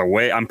 and there's a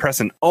way, I'm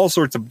pressing all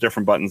sorts of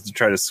different buttons to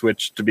try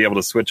to be able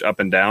to switch up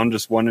and down,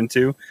 just 1 and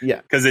 2.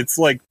 Yeah, because it's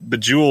like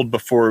Bejeweled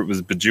before it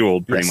was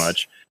Bejeweled, pretty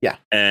much. Yeah,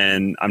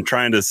 and I'm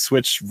trying to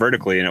switch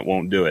vertically and it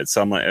won't do it.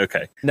 So I'm like,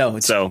 okay, no,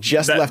 it's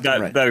just left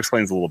and right. That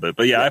explains a little bit.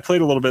 But yeah, I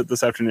played a little bit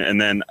this afternoon, and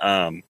then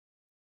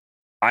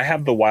I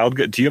have the Wild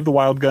Gun. Do you have the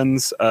Wild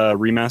Guns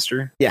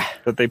remaster? Yeah,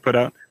 that they put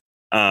out.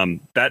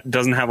 That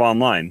doesn't have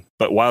online,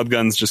 but Wild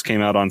Guns just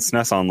came out on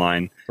SNES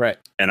Online, right?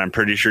 And I'm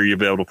pretty sure you'll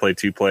be able to play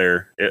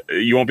 2-player.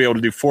 You won't be able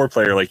to do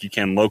 4-player like you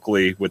can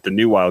locally with the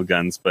new Wild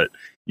Guns, but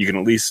you can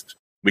at least.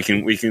 We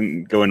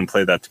can go in and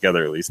play that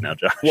together at least now,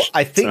 Josh. Well,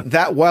 I think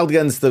that Wild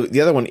Guns,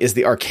 the other one is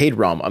the arcade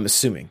ROM, I'm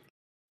assuming.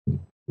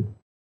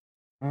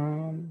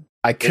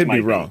 I could be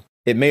wrong.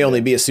 It may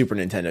only be a Super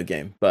Nintendo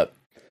game, but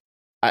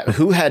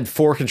who had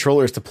 4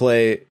 controllers to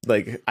play?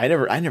 Like, I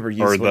never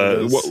used or one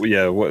of those.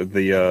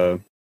 The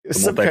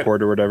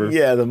multi-port or whatever.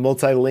 Yeah, the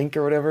multi-link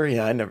or whatever.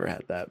 Yeah, I never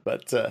had that.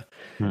 But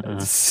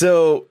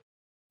so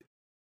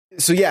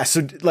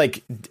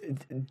like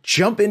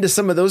jump into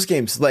some of those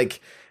games.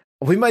 Like,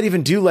 we might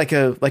even do like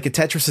a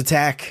Tetris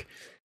Attack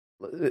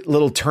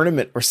little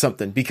tournament or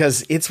something,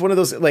 because it's one of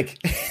those like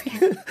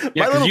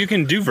Yeah, you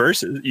can do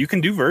verses. You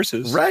can do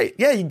verses. Right.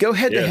 Yeah, you go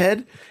head to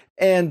head.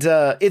 And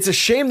it's a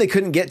shame they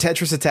couldn't get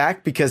Tetris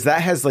Attack, because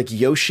that has like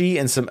Yoshi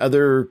and some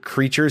other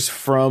creatures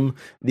from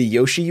the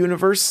Yoshi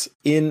universe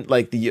in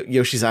like the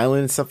Yoshi's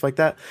Island and stuff like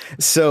that.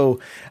 So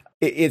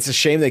it's a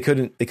shame they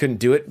couldn't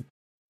do it.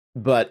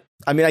 But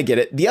I mean, I get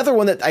it. The other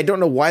one that I don't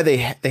know why they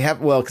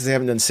have, well, because they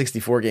haven't done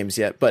 64 games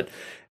yet, but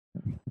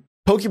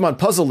Pokemon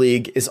Puzzle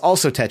League is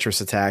also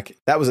Tetris Attack.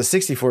 That was a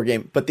 64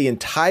 game, but the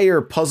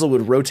entire puzzle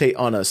would rotate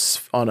on a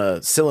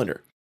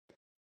cylinder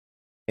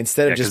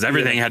instead of just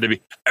everything had to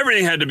be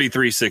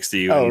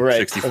 360. Oh,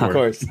 right.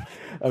 64.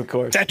 Of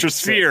course.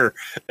 Tetrasphere.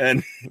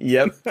 And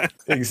yep,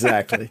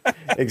 exactly.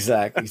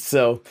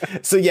 So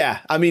yeah,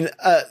 I mean,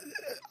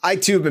 I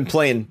too have been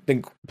playing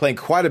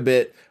quite a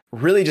bit,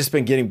 really just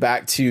been getting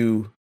back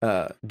to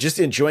just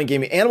enjoying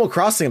gaming. Animal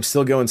Crossing, I'm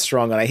still going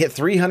strong on. I hit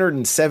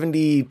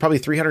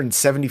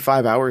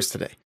 375 hours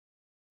today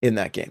in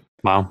that game.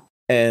 Wow.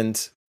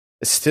 And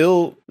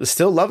still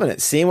loving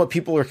it, seeing what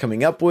people are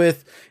coming up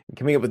with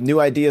new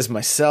ideas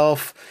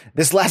myself.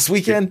 This last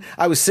weekend,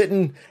 I was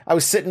sitting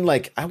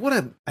like,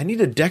 I need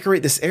to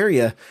decorate this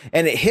area.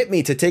 And it hit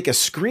me to take a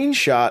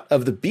screenshot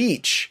of the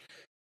beach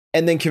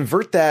and then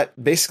convert that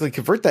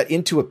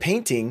into a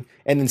painting,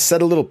 and then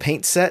set a little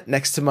paint set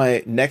next to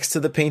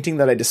the painting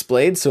that I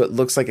displayed, so it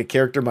looks like a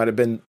character might have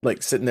been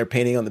like sitting there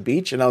painting on the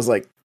beach. And I was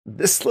like,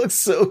 this looks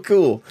so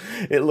cool.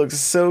 It looks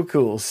so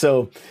cool.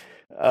 So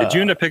did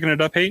you end up picking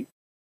it up, Hate?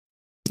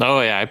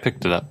 Oh yeah, I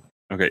picked it up.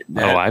 Okay.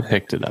 I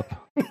picked it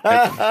up.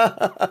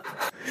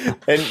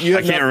 And you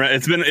I can't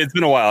remember. It's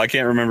been a while. I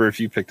can't remember if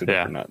you picked it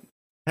up or not.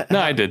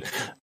 No, I did.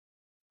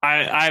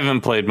 I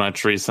haven't played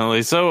much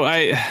recently, so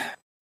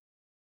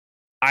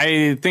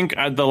I think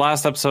the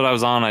last episode I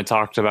was on, I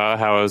talked about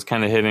how I was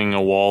kind of hitting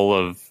a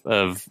wall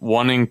of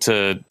wanting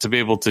to be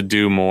able to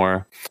do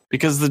more,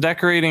 because the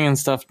decorating and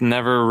stuff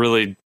never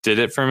really did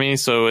it for me.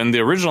 So in the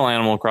original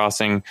Animal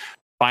Crossing,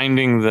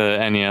 finding the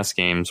NES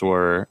games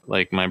were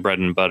like my bread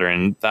and butter,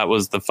 and that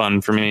was the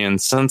fun for me.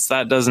 And since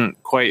that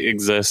doesn't quite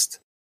exist,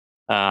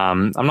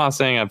 I'm not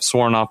saying I've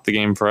sworn off the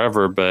game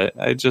forever, but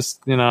I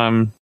just, it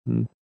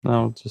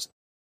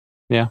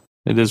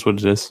is what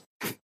it is.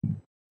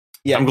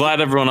 Yeah, I'm glad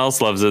everyone else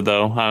loves it,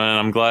 though. I mean,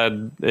 I'm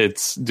glad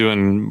it's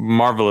doing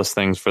marvelous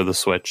things for the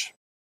Switch.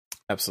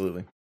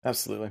 Absolutely.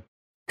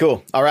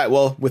 Cool. All right.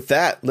 Well, with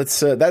that, let's.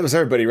 That was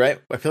everybody, right?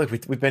 I feel like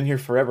we've been here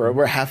forever.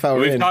 We're a half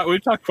hour in.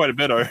 We've talked quite a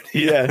bit already.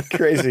 Yeah,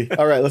 crazy.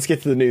 All right, let's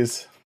get to the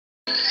news.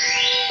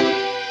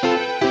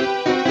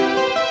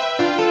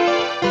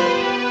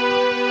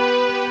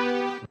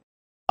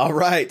 All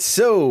right.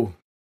 So,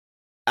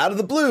 out of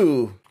the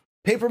blue,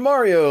 Paper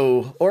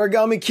Mario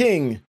Origami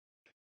King.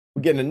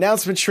 We get an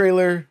announcement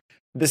trailer.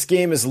 This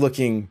game is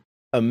looking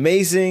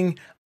amazing.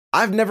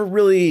 I've never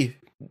really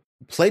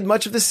played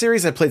much of this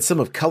series. I played some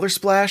of Color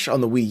Splash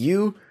on the Wii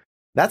U.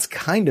 That's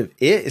kind of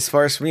it as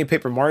far as for me and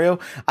Paper Mario.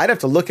 I'd have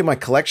to look at my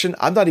collection.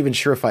 I'm not even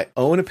sure if I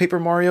own a Paper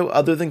Mario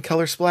other than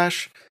Color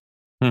Splash.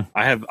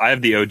 I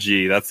have the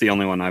OG. That's the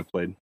only one I've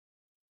played.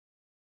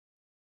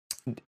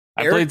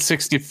 I played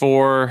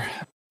 64.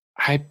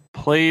 I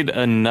played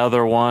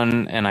another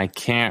one, and I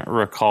can't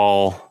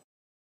recall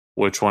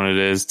which one it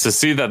is. To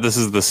see that this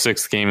is the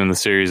 6th game in the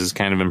series is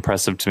kind of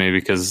impressive to me,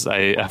 because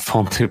I've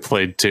only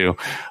played 2.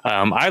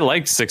 I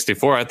liked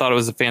 64. I thought it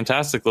was a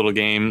fantastic little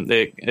game.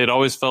 It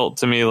always felt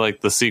to me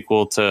like the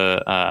sequel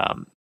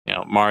to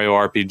Mario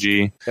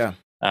RPG,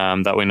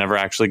 that we never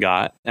actually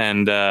got.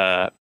 And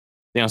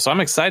so I'm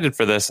excited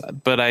for this,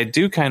 but I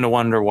do kind of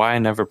wonder why I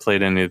never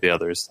played any of the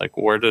others. Like,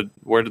 where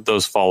did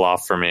those fall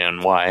off for me,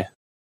 and why?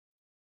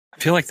 I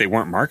feel like they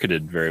weren't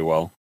marketed very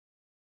well.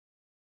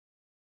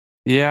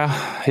 Yeah.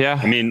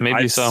 I mean, maybe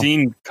I've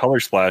seen Color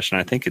Splash, and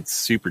I think it's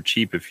super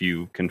cheap if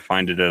you can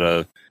find it at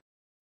a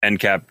end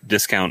cap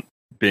discount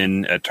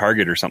bin at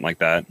Target or something like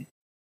that.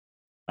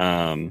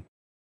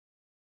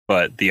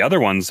 But the other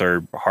ones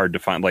are hard to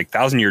find. Like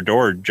Thousand Year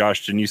Door,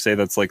 Josh, didn't you say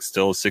that's like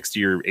still a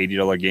 $60 or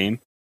 $80 game?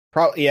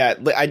 Probably, yeah.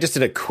 I just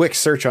did a quick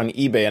search on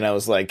eBay, and I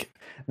was like,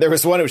 there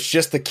was one. It was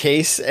just the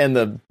case and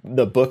the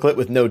booklet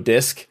with no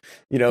disc.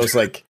 It was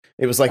like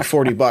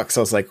 $40. I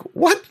was like,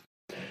 what?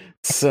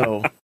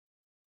 So.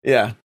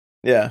 Yeah.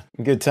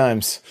 Good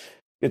times.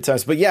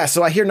 But yeah,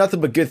 so I hear nothing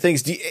but good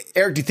things.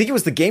 Eric, do you think it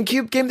was the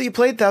GameCube game that you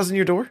played, Thousand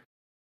Year Door?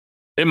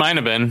 It might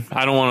have been.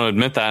 I don't want to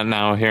admit that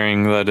now,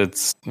 hearing that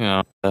it's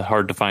a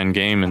hard to find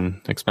game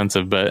and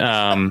expensive. But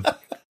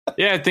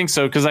yeah, I think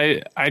so, because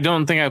I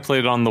don't think I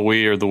played it on the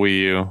Wii or the Wii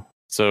U.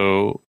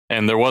 So,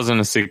 and there wasn't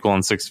a sequel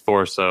on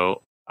 64.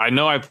 So I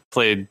know I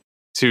played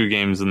 2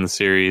 games in the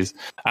series.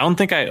 I don't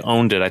think I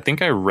owned it. I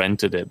think I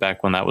rented it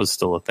back when that was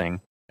still a thing.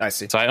 I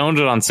see. So I owned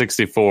it on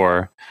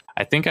 64.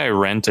 I think I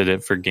rented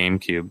it for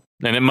GameCube.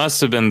 And it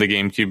must have been the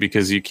GameCube,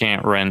 because you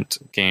can't rent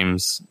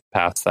games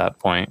past that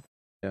point.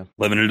 Yeah.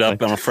 Living it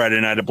up on a Friday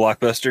night at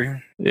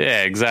Blockbuster.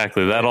 Yeah,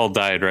 exactly. That all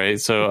died,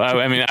 right? So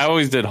I mean, I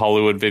always did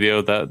Hollywood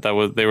Video.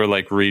 They were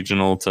like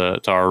regional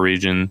to our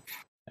region.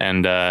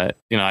 And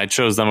I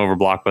chose them over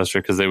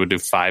Blockbuster because they would do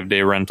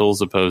 5-day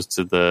rentals opposed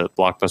to the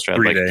Blockbuster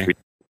 3-day.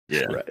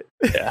 Yeah. Right.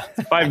 Yeah.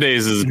 5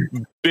 days is a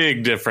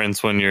big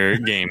difference when you're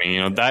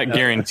gaming. That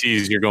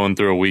guarantees you're going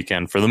through a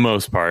weekend for the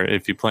most part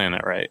if you plan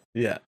it right.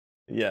 Yeah.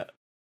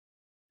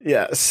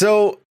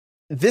 So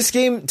this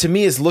game to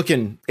me is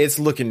looking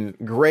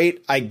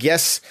great. I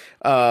guess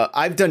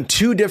I've done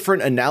 2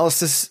 different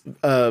analysis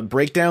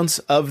breakdowns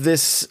of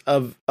this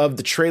of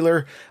the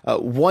trailer.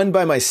 One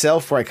by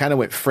myself where I kind of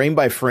went frame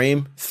by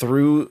frame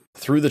through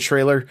the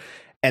trailer.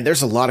 And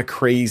there's a lot of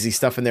crazy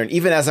stuff in there. And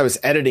even as I was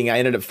editing, I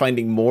ended up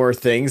finding more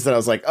things that I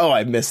was like, oh,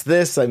 I missed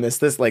this.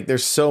 Like,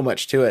 there's so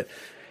much to it.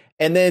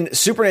 And then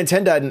Super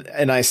Nintendo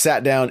and I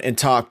sat down and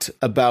talked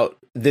about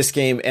this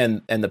game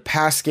and the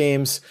past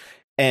games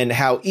and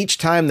how each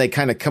time they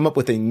kind of come up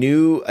with a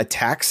new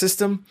attack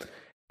system.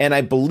 And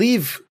I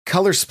believe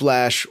Color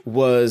Splash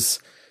was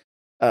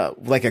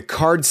like a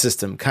card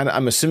system,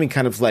 I'm assuming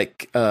kind of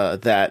like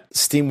that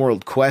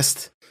SteamWorld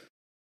Quest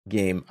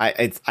game.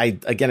 I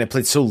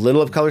played so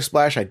little of Color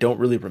Splash, I don't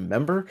really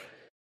remember.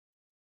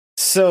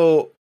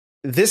 So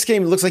this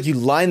game looks like you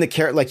line the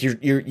character, like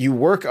you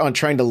work on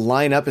trying to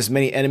line up as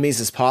many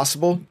enemies as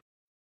possible,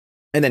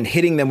 and then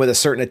hitting them with a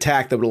certain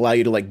attack that would allow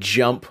you to like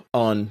jump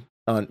on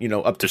up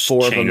to Just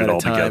 4 of them chain at it a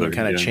all time together, and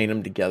kind of yeah. chain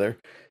them together.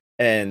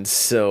 And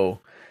so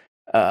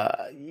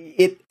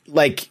it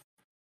like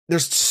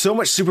there's so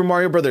much Super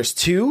Mario Brothers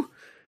 2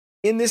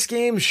 in this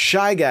game.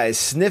 Shy Guys,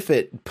 Sniff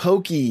It,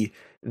 Pokey,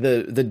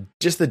 the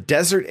just the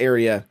desert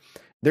area.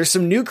 There's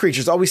some new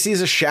creatures. All we see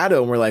is a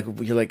shadow,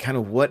 and you're like kind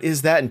of, what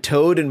is that? And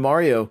Toad and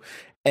Mario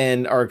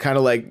and are kind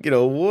of like,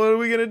 what are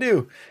we gonna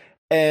do?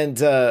 And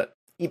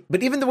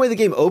but even the way the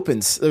game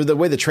opens, or the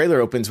way the trailer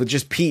opens with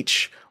just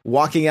Peach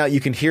walking out,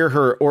 you can hear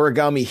her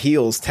origami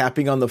heels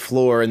tapping on the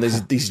floor, and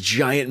there's these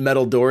giant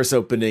metal doors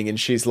opening, and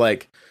she's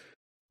like,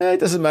 it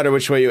doesn't matter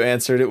which way you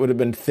answered, it would have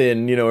been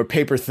thin, or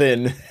paper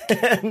thin.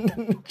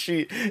 And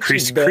she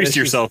crease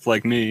yourself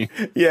like me.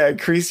 Yeah,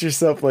 crease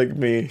yourself like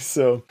me.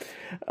 So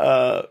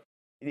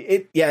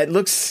it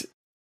looks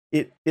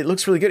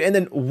really good. And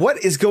then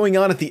what is going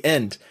on at the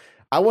end?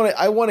 I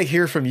want to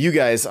hear from you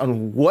guys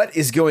on what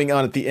is going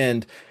on at the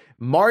end.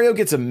 Mario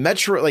gets a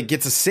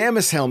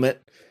Samus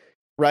helmet,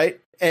 right?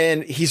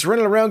 And he's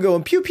running around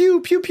going pew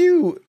pew pew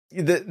pew.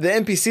 The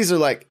NPCs are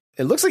like,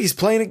 it looks like he's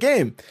playing a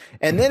game.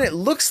 And then it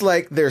looks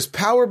like there's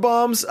power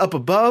bombs up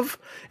above,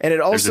 and it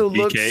also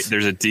looks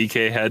there's a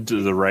DK head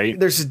to the right.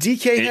 There's a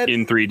DK head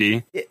in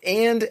 3D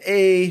and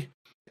a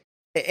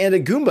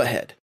Goomba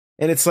head.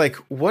 And it's like,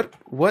 what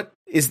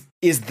is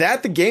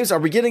that the games? Are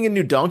we getting a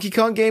new Donkey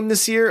Kong game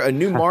this year? A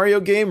new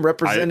Mario game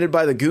represented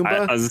by the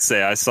Goomba? I was gonna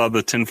say, I saw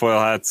the tinfoil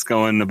hats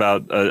going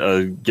about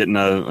getting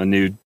a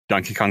new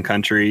Donkey Kong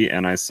Country,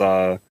 and I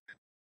saw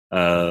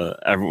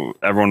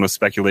everyone was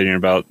speculating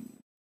about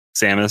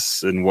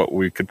Samus and what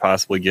we could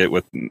possibly get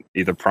with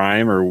either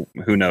Prime or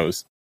who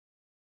knows.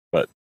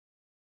 But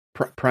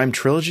Prime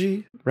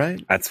Trilogy,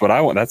 right? That's what I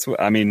want.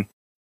 I mean,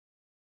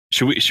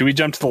 should we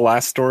jump to the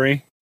last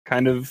story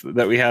kind of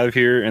that we have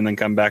here and then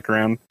come back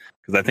around,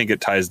 because I think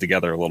it ties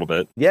together a little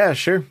bit. Yeah,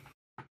 sure.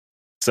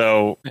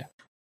 So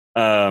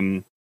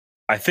I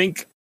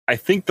think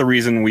the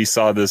reason we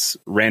saw this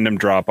random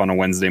drop on a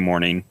Wednesday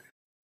morning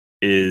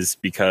is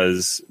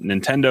because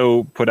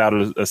Nintendo put out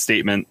a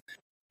statement,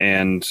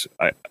 and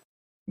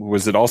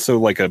was it also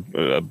like a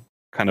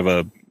kind of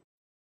a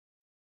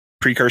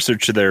precursor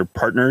to their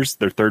partners,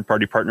 their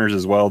third-party partners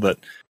as well, that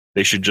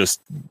they should just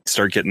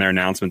start getting their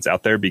announcements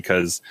out there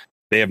because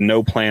they have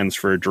no plans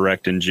for a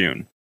Direct in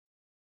June.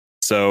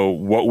 So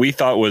what we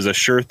thought was a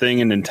sure thing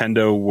in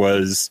Nintendo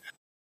was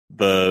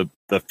the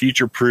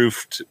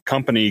future-proofed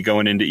company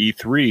going into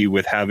E3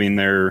 with having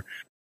their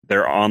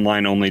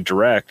online-only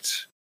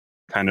Direct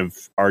kind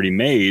of already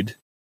made,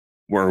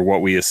 or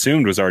what we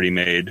assumed was already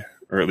made,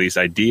 or at least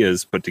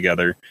ideas put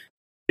together,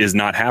 is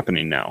not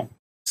happening now.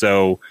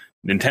 So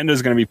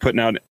Nintendo's going to be putting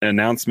out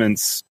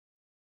announcements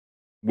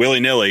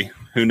willy-nilly.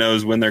 Who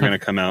knows when they're going to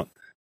come out.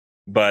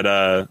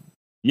 But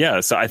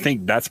yeah, so I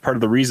think that's part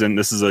of the reason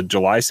this is a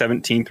July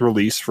 17th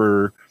release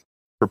for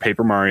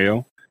Paper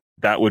Mario.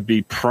 That would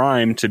be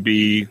primed to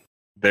be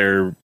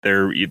their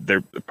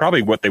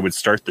probably what they would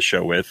start the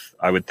show with,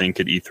 I would think,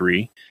 at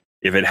E3,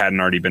 if it hadn't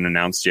already been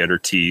announced yet or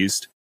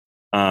teased.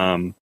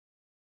 Yeah,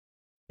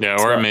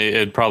 or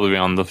it'd probably be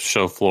on the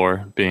show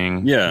floor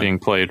being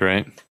played,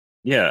 right?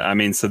 Yeah, I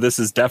mean, so this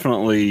is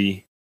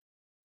definitely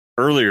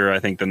earlier, I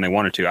think, than they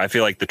wanted to. I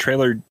feel like the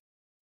trailer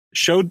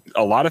showed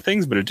a lot of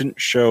things, but it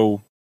didn't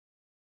show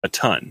a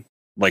ton.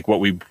 Like what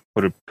we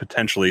would have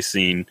potentially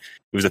seen.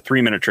 It was a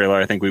 3-minute trailer.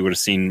 I think we would have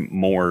seen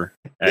more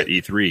at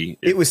E3.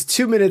 It was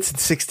 2 minutes and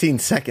 16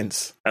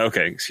 seconds.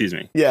 Okay, excuse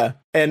me. Yeah,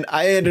 and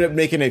I ended up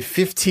making a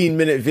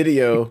 15-minute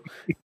video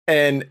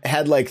and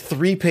had like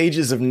 3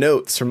 pages of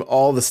notes from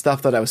all the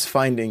stuff that I was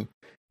finding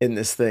in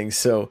this thing.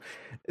 So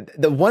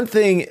the one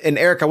thing, and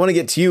Eric, I want to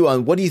get to you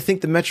on, what do you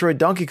think the Metroid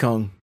Donkey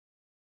Kong?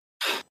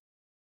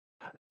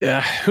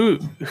 Yeah,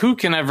 who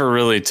can ever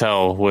really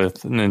tell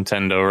with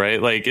Nintendo,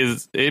 right? Like,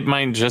 it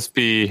might just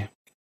be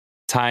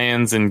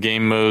tie-ins and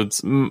game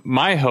modes.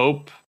 My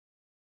hope,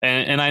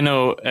 and I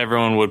know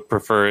everyone would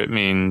prefer it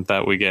mean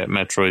that we get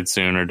Metroid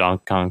soon or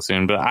Donkey Kong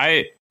soon, but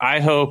I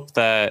hope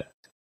that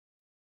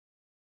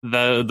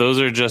those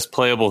are just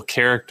playable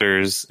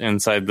characters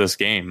inside this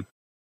game.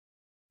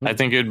 I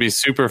think it would be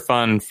super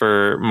fun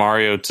for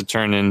Mario to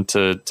turn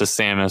into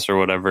Samus or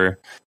whatever,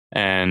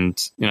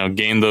 and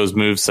gain those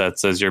move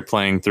sets as you're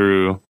playing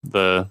through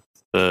the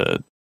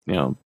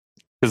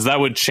because that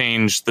would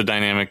change the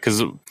dynamic.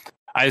 Because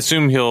I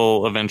assume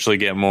he'll eventually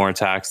get more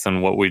attacks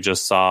than what we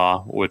just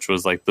saw, which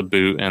was like the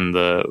boot and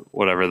the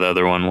whatever the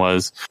other one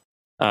was.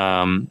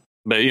 But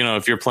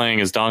if you're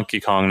playing as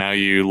Donkey Kong, now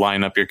you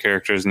line up your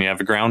characters and you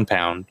have a ground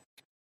pound.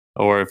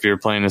 Or if you're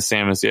playing as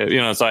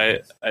Samus, so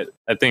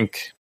I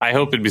think. I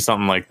hope it'd be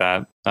something like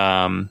that.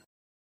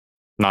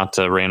 Not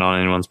to rain on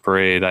anyone's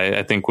parade.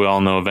 I think we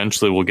all know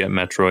eventually we'll get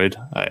Metroid.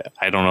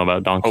 I don't know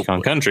about Donkey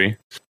Kong Country.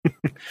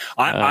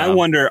 I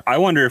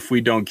wonder if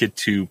we don't get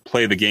to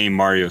play the game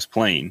Mario's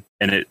playing,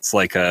 and it's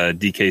like a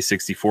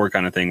DK64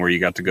 kind of thing where you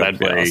got to go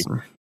play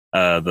awesome.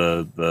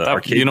 The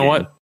arcade. You know game.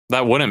 what?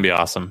 That wouldn't be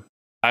awesome.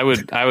 I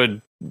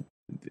would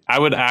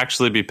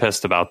actually be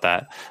pissed about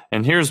that.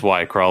 And here's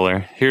why, Crawler.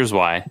 Here's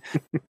why.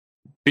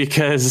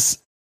 Because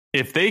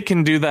if they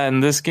can do that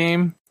in this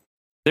game,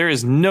 there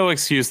is no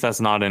excuse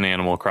that's not in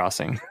Animal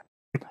Crossing.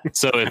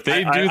 So if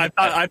they do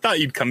I thought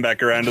you'd come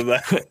back around to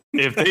that.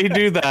 If they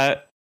do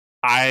that,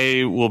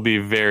 I will be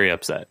very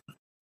upset.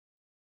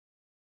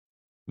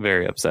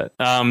 Very upset.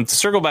 To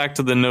circle back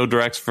to the no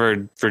directs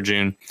for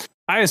June,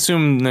 I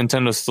assume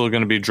Nintendo's still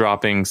going to be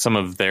dropping some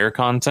of their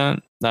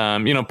content.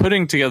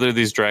 Putting together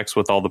these directs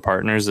with all the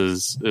partners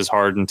is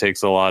hard and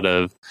takes a lot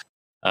of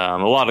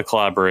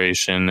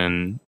collaboration,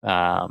 and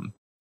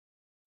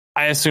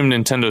I assume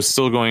Nintendo's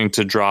still going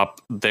to drop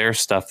their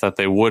stuff that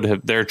they would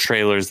have, their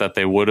trailers that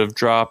they would have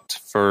dropped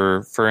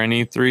for an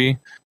E3.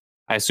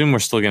 I assume we're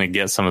still going to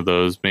get some of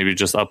those, maybe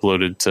just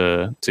uploaded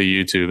to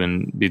YouTube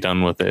and be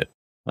done with it.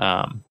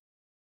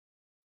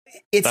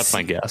 That's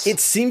my guess. It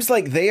seems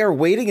like they are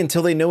waiting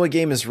until they know a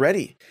game is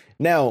ready.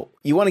 Now,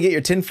 you want to get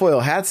your tinfoil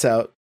hats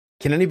out.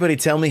 Can anybody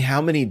tell me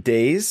how many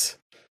days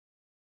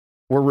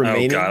were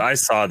remaining? Oh God, I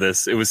saw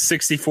this. It was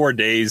 64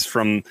 days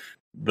from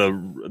the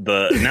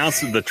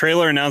announcement, the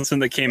trailer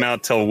announcement that came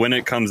out till when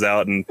it comes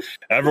out, and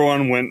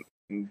everyone went,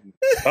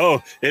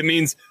 "Oh, it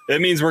means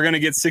we're going to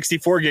get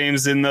 64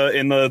 games in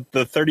the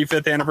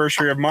 35th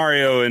anniversary of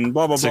Mario and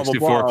blah blah blah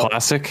 64 blah blah."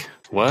 Classic.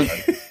 What?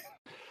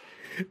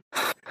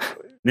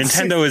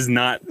 Nintendo is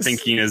not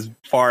thinking as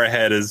far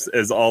ahead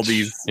as all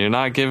these. You're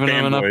not giving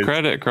them enough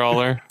credit,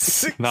 Crawler.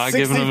 Not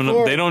giving them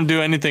enough. They don't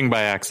do anything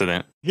by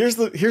accident. Here's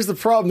the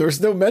problem.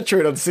 There's no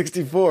Metroid on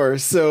 64,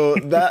 so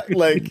that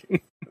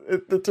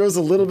it throws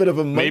a little bit of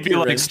a monkey maybe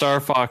like wrench. Star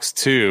Fox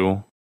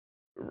 2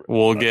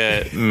 will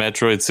get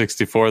Metroid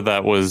 64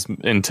 that was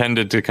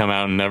intended to come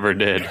out and never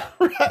did.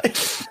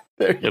 Right.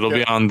 It'll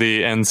be on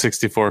the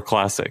N64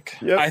 Classic.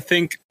 Yep. I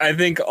think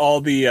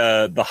all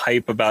the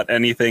hype about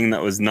anything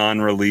that was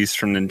non-released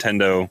from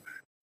Nintendo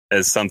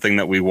as something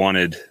that we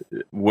wanted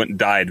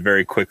died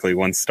very quickly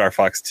once Star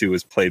Fox 2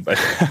 was played by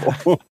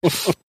people.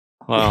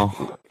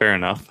 Well, fair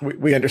enough.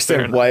 We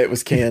understand why it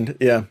was canned.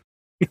 Yeah.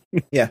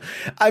 Yeah.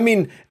 I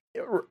mean,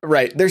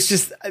 right.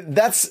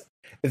 That's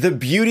the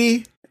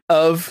beauty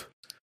of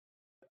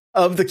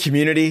the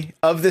community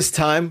of this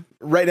time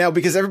right now,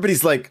 because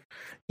everybody's like,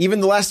 even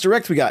the last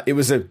direct we got, it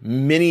was a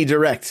mini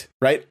direct,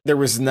 right? It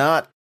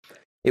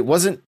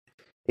wasn't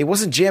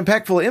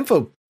jam-packed full of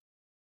info,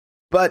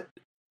 but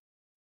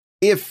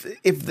if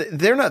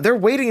they're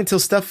waiting until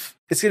stuff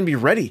is going to be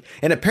ready.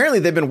 And apparently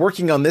they've been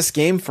working on this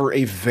game for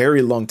a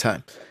very long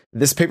time.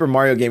 This Paper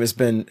Mario game has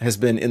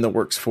been in the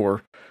works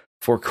for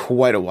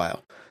quite a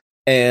while.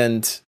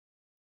 And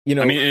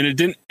I mean, and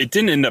it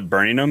didn't end up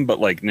burning them, but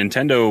like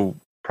Nintendo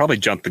probably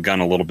jumped the gun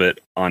a little bit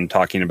on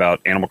talking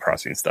about Animal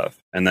Crossing stuff,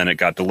 and then it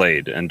got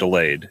delayed.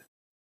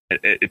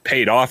 It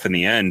paid off in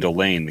the end,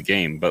 delaying the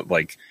game, but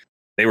like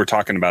they were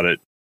talking about it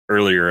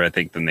earlier, I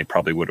think, than they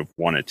probably would have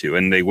wanted to,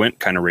 and they went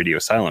kind of radio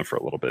silent for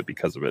a little bit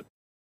because of it.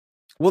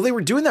 Well, they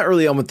were doing that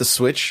early on with the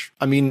Switch.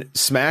 I mean,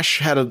 Smash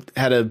had a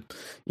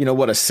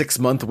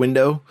 6-month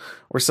window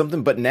or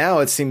something, but now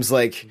it seems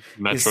like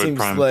Metroid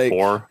Prime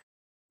 4.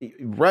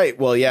 Right.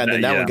 Well, yeah, and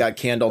then that one got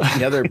canned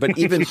altogether. But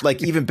even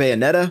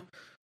Bayonetta.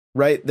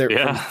 Right there,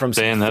 from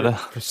Bayonetta,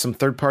 from some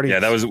third party. Yeah,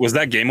 that was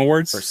that Game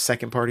Awards or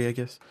second party, I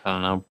guess. I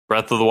don't know.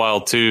 Breath of the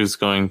Wild 2 is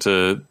going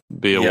to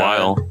be a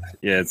while.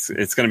 Yeah, it's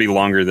going to be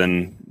longer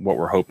than what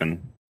we're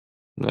hoping.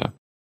 Yeah,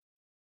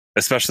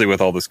 especially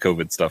with all this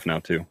COVID stuff now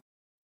too.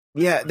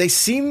 Yeah, they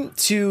seem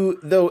to,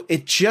 though.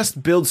 It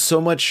just builds so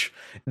much.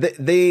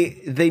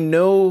 They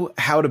know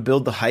how to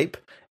build the hype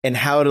and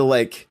how to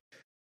like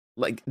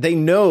they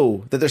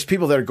know that there's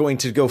people that are going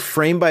to go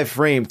frame by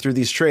frame through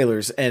these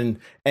trailers and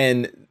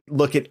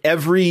look at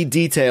every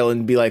detail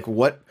and be like,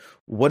 what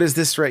is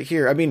this right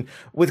here? I mean,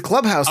 with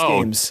Clubhouse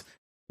games,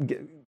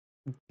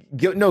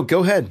 go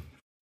ahead.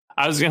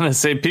 I was gonna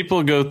say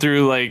people go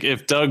through like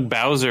if Doug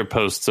Bowser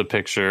posts a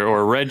picture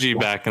or Reggie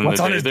back in the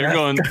day, they're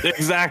going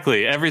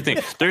exactly everything.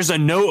 There's a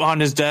note on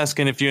his desk,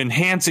 and if you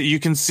enhance it, you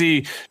can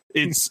see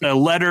it's a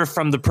letter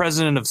from the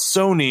president of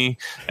Sony,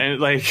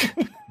 and like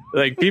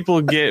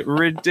people get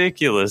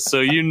ridiculous. So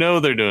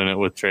they're doing it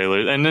with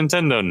trailers, and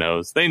Nintendo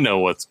knows. They know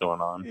what's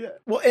going on. Yeah.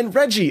 Well, and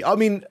Reggie, I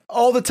mean,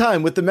 all the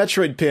time with the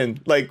Metroid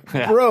pin. Like,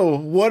 bro,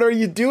 what are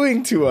you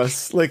doing to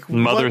us? Like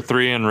Mother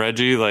 3 and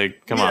Reggie,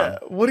 like, come on.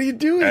 What are you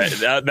doing?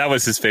 That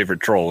was his favorite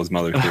troll, was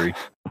Mother 3.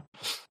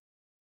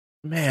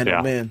 Man,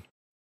 oh man.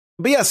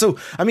 But yeah, so,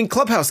 I mean,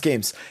 Clubhouse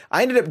games.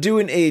 I ended up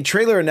doing a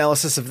trailer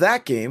analysis of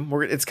that game.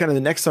 It's kind of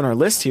the next on our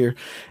list here.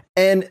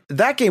 And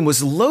that game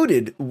was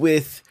loaded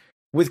with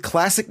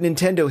classic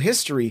Nintendo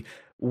history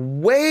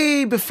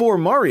way before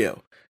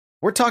Mario.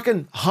 We're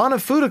talking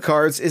Hanafuda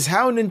cards is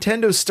how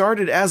Nintendo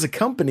started as a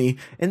company,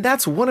 and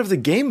that's one of the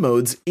game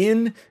modes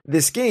in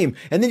this game.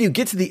 And then you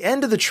get to the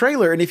end of the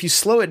trailer, and if you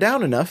slow it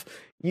down enough,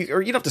 you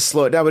don't have to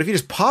slow it down, but if you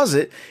just pause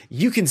it,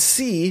 you can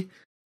see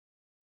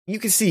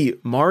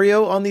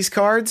Mario on these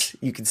cards.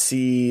 You can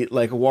see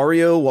like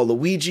Wario,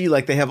 Waluigi,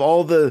 like they have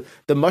all the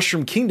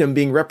Mushroom Kingdom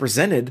being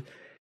represented,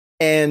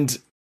 and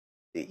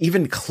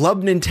even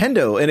Club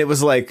Nintendo. And it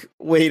was like,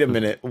 wait a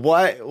minute,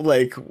 what?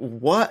 Like,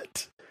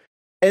 what?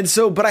 And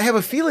so, but I have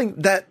a feeling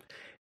that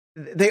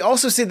they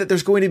also say that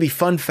there's going to be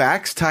fun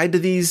facts tied to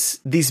these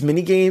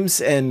mini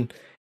games and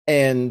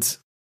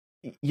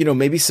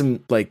maybe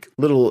some like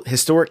little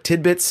historic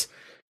tidbits.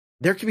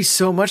 There could be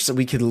so much that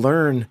we could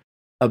learn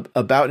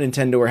about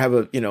Nintendo or have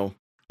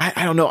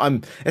I don't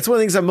know. It's one of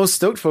the things I'm most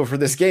stoked for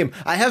this game.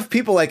 I have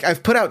people like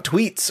I've put out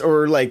tweets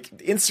or like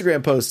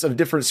Instagram posts of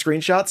different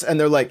screenshots, and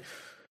they're like,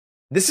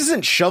 "This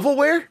isn't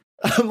shovelware."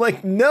 I'm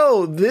like,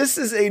 "No, this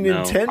is a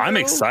Nintendo." I'm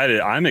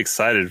excited. I'm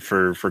excited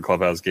for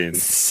Clubhouse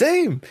games.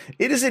 Same.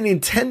 It is a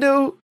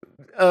Nintendo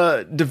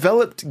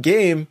developed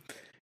game,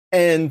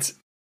 and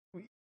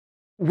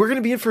we're going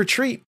to be in for a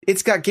treat.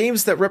 It's got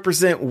games that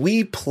represent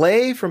Wii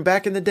Play from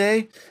back in the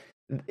day.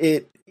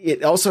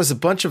 It also has a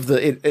bunch of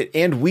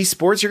and Wii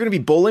Sports. You're going to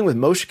be bowling with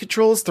motion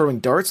controls, throwing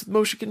darts with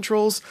motion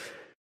controls.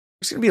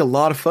 It's going to be a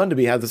lot of fun to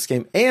be have this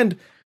game, and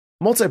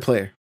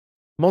multiplayer.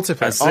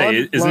 I'd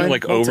say, isn't it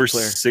like over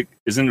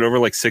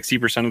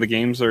 60% of the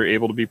games are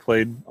able to be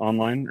played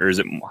online, or is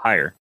it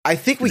higher? I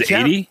think we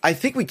counted. I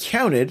think we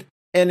counted,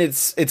 and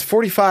it's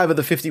 45 of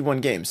the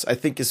 51 games. I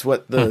think is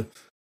what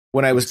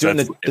when I was doing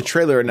the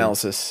trailer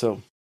analysis.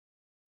 So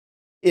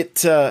and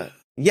this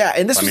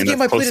was a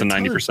game I played close to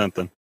 90%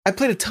 then. I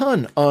played a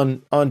ton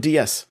on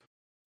DS,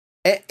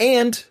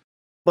 and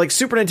like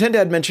Super Nintendo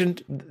had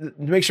mentioned, to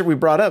make sure we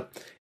brought up,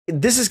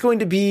 this is going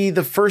to be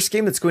the first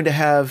game that's going to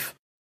have,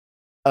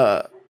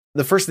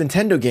 the first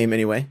Nintendo game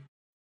anyway,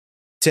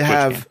 to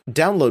have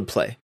download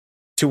play,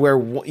 to where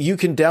you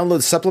can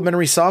download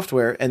supplementary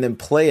software and then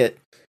play it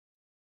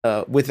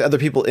with other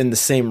people in the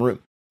same room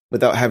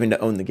without having to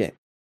own the game,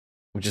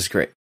 which is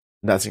great.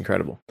 That's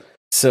incredible.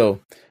 So,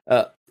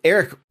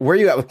 Eric, where are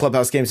you at with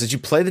Clubhouse games? Did you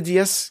play the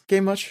DS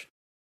game much?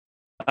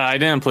 I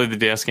didn't play the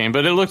DS game,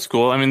 but it looks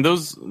cool. I mean,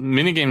 those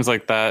mini games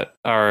like that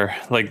are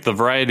like the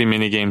variety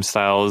mini game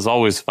style is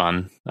always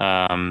fun.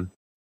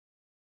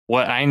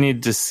 What I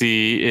need to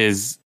see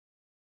is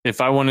if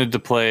I wanted to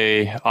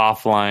play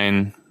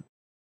offline,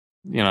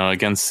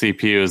 against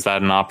CPU, is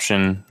that an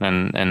option?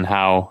 And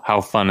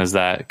how fun is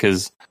that?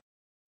 Because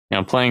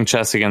playing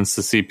chess against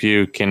the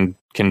CPU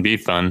can be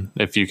fun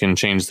if you can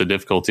change the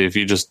difficulty. If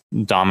you just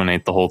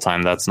dominate the whole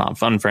time, that's not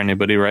fun for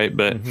anybody, right?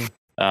 But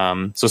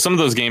so some of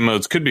those game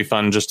modes could be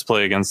fun just to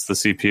play against the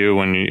CPU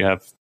when you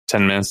have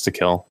 10 minutes to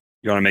kill.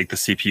 You want to make the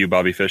CPU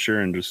Bobby Fischer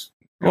and just...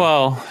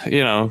 Well,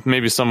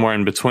 maybe somewhere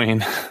in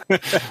between.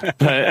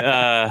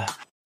 But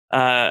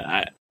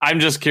I'm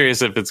just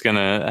curious if it's going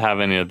to have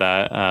any of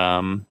that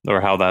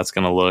or how that's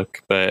going to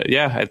look. But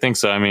yeah, I think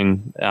so. I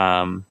mean,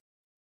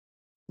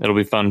 it'll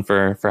be fun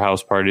for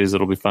house parties.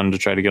 It'll be fun to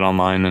try to get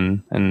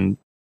online and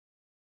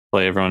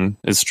play everyone.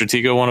 Is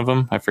Stratego one of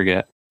them? I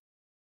forget.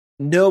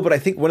 No, but I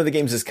think one of the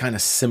games is kind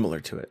of similar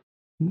to it.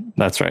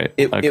 That's right.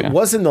 It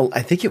was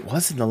I think it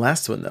was in the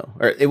last one though,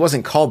 or it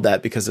wasn't called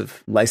that because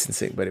of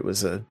licensing, but it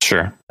was a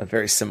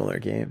very similar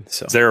game.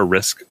 So is there a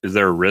Risk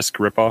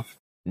ripoff?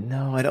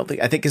 No, I don't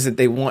think. I think is that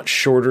they want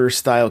shorter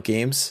style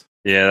games.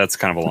 Yeah, that's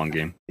kind of a long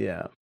game.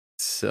 Yeah.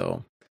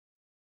 So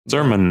is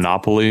there a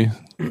Monopoly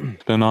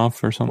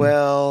spinoff or something?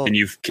 Well, can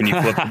you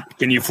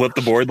flip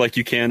the board like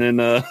you can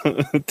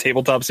in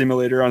Tabletop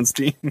Simulator on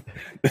Steam?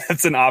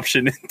 That's an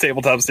option in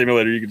Tabletop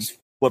Simulator. You can just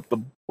flip the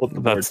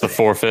board. That's the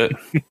forfeit.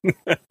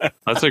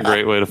 That's a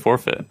great way to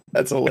forfeit.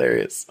 That's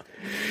hilarious.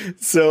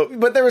 So,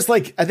 but there was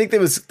like, I think there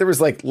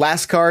was like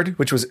Last Card,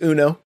 which was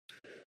Uno,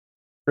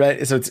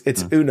 right? So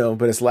it's Uno,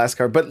 but it's Last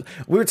Card. But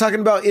we were talking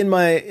about in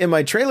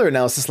my trailer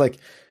analysis, like,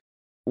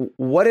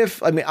 what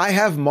if? I mean, I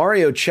have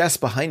Mario chess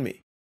behind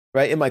me,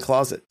 right, in my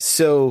closet.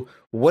 So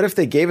what if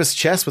they gave us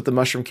chess with the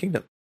Mushroom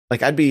Kingdom?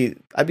 Like, I'd be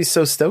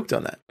so stoked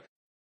on that.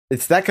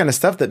 It's that kind of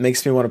stuff that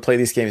makes me want to play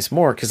these games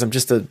more, because I'm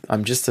just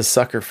a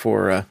sucker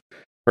for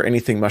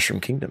anything Mushroom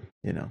Kingdom,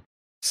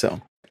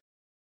 So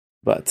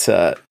But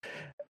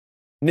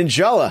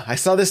Ninjala, I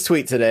saw this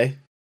tweet today.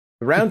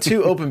 Round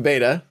 2 open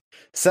beta.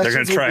 They're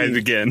going to try it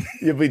again.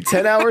 It'll be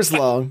 10 hours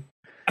long.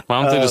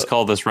 Why don't they just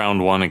call this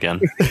round 1 again?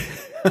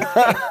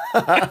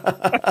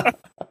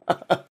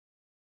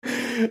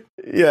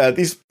 Yeah,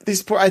 these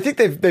poor. I think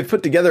they've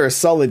put together a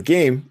solid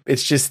game.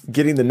 It's just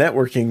getting the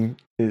networking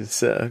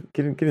is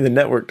getting the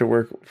network to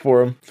work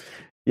for them.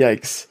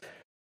 Yikes!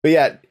 But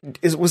yeah,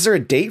 was there a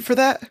date for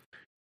that?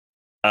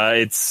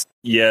 It's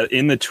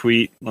in the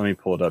tweet. Let me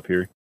pull it up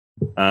here.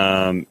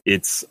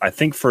 It's I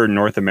think for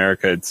North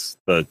America it's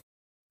the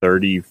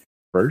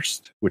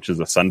 31st, which is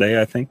a Sunday,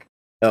 I think.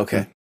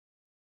 Okay.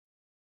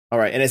 All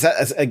right, and is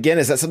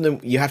that something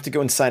you have to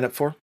go and sign up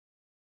for?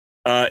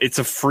 It's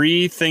a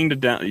free thing to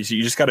down. You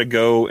just got to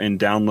go and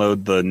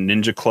download the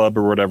Ninja Club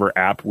or whatever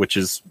app, which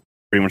is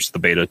pretty much the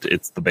beta.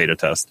 It's the beta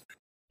test,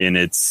 and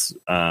it's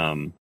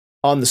on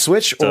the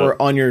Switch or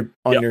on your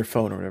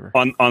phone or whatever.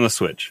 On the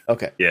Switch.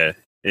 Okay. Yeah,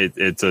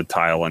 it's a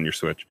tile on your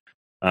Switch.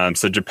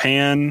 So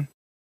Japan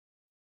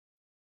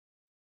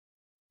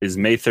is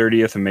May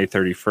 30th and May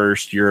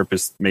 31st. Europe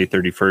is May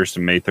 31st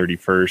and May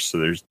 31st. So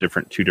there's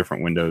two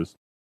different windows.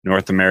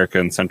 North America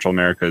and Central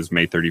America is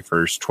May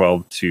 31st,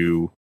 12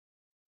 to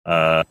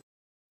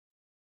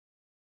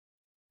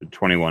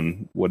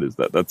 21. What is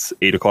that? That's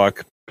 8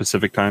 o'clock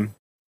Pacific time.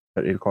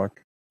 At 8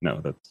 o'clock?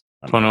 No, that's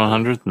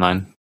 2100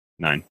 9.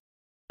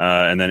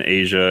 And then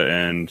Asia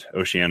and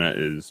Oceania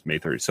is May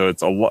 30th. So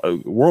it's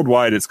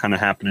worldwide. It's kind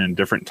of happening in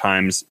different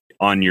times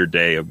on your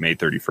day of May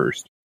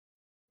 31st,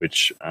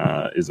 which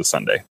is a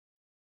Sunday.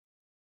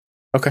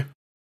 Okay.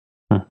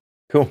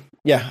 Cool.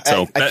 Yeah.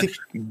 So I think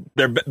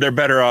they're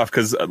better off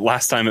because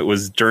last time it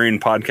was during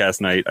podcast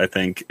night, I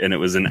think, and it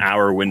was an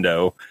hour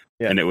window,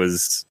 and it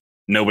was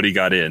nobody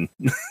got in.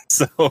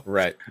 So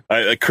right.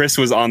 Chris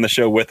was on the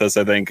show with us,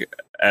 I think,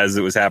 as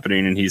it was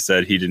happening, and he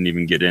said he didn't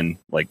even get in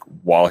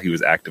while he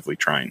was actively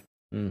trying.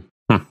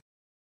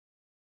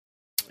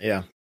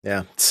 Yeah.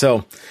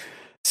 So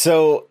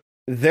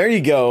there you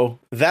go.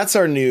 That's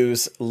our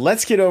news.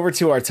 Let's get over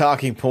to our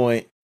talking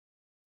point.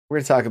 We're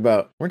gonna talk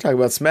about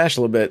Smash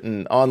a little bit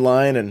and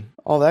online and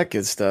all that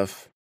good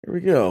stuff. Here we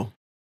go.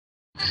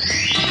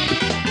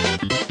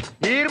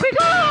 Here we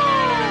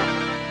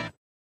go.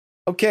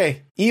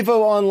 Okay, EVO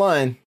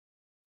Online.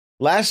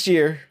 Last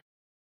year,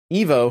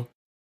 EVO,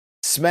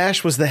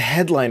 Smash was the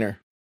headliner.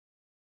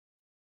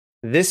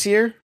 This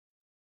year,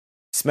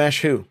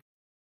 Smash who?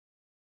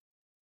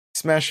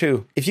 Smash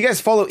who? If you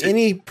guys follow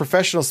any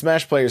professional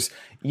Smash players,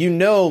 you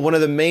know one of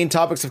the main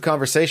topics of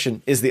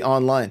conversation is the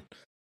online.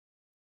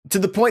 To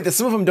the point that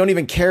some of them don't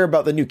even care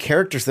about the new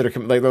characters that are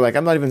coming. They're like,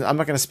 I'm not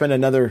going to spend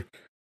another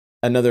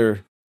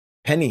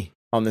penny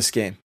on this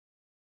game.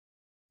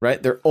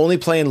 Right? They're only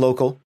playing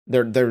local.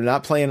 They're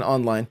not playing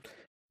online.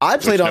 I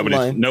played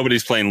online.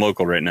 Nobody's playing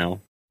local right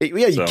now.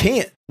 You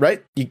can't,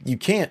 right? You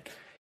can't.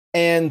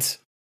 And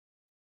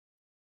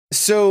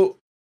so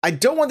I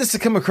don't want this to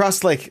come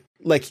across like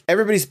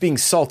everybody's being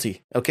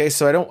salty. Okay,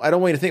 so I don't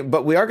want you to think,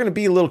 but we are going to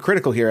be a little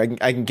critical here.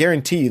 I can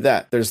guarantee you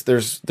that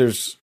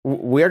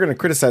we are going to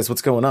criticize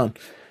what's going on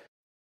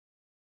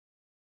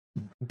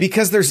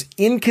because there's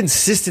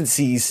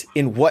inconsistencies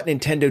in what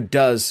Nintendo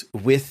does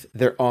with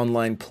their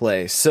online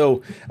play.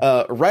 So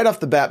right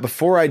off the bat,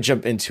 before I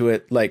jump into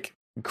it,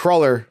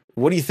 Crawler,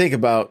 what do you think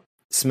about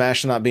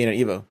Smash not being an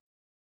EVO?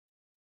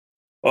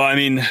 Well, I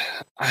mean,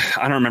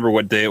 I don't remember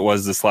what day it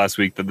was this last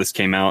week that this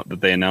came out,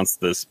 that they announced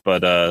this,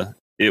 but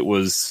it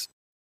was,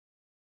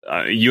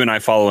 you and I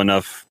follow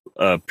enough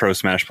pro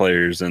Smash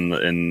players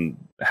and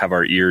have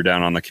our ear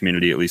down on the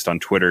community, at least on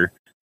Twitter,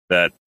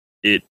 that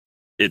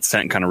it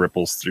sent kind of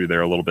ripples through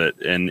there a little bit.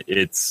 And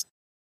it's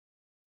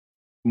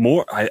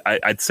more,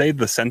 I'd say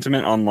the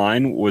sentiment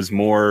online was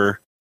more,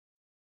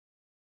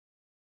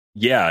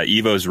 yeah,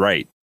 EVO's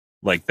right.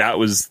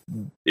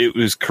 It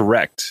was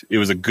correct. It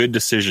was a good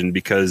decision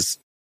because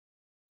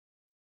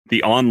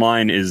the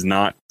online is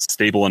not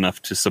stable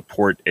enough to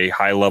support a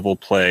high level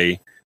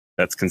play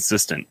that's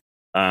consistent.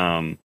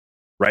 Right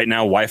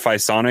now, Wi-Fi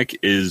Sonic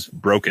is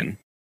broken.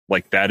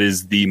 That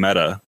is the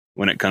meta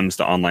when it comes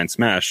to online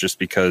Smash, just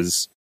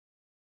because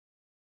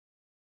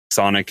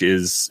Sonic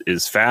is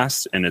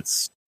fast and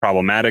it's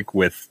problematic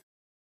with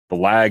the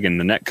lag and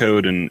the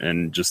netcode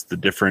and just the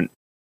different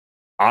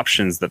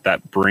options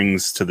that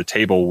brings to the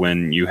table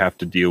when you have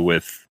to deal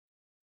with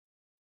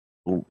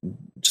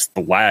just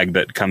the lag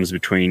that comes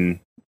between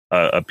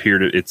a peer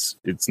to it's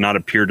not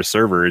a peer to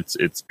server,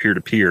 it's peer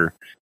to peer,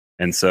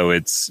 and so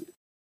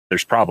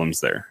there's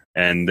problems there,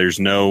 and there's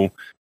no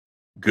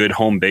good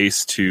home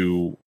base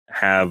to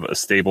have a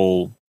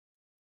stable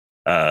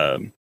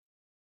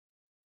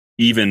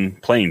even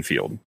playing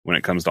field when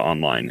it comes to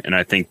online. And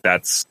I think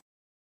that's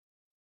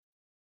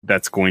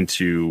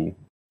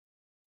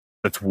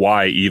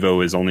why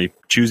EVO is only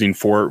choosing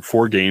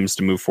four games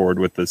to move forward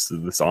with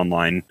this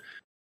online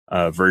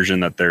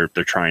version that they're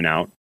trying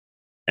out,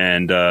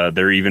 and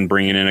they're even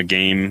bringing in a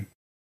game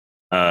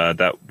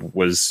that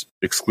was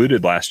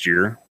excluded last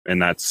year,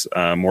 and that's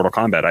Mortal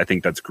Kombat. I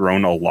think that's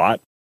grown a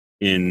lot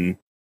in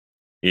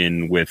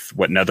with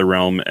what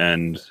NetherRealm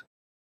and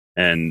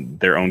and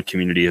their own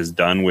community has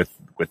done with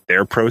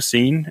their pro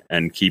scene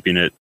and keeping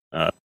it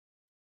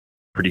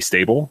pretty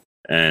stable.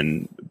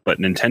 But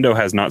Nintendo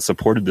has not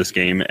supported this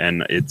game,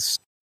 and it's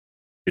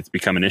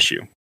become an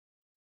issue.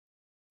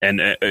 And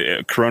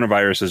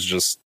coronavirus has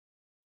just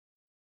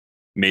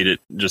made it,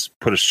 just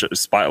put a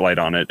spotlight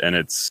on it, and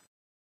it's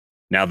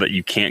now that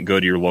you can't go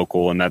to your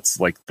local, and that's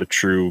like the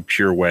true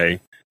pure way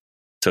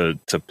to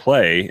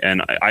play.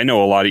 And I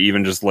know a lot of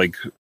even just like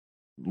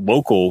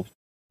local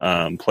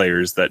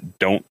players that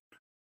don't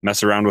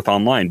mess around with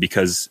online,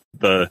 because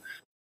the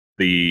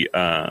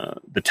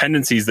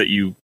tendencies that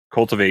you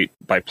cultivate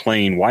by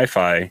playing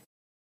Wi-Fi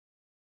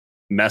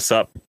mess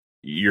up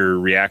your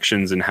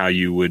reactions and how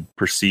you would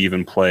perceive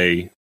and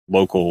play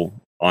local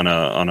on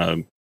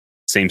a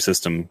same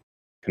system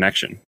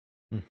connection.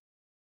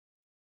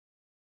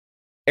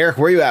 Eric,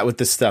 where are you at with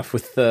this stuff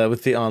with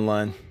the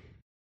online?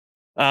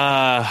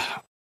 Man,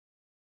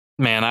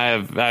 I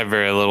have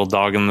very little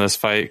dog in this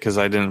fight because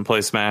I didn't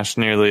play Smash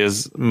nearly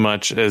as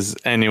much as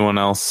anyone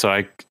else,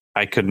 so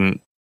I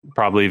couldn't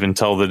probably even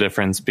tell the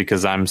difference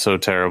because I'm so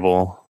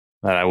terrible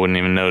that I wouldn't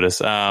even notice.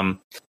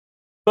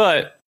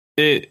 But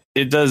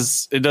it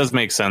does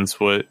make sense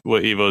what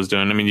Evo's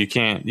doing. I mean, you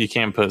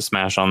can't put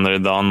Smash on there.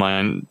 The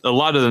online, a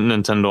lot of the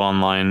Nintendo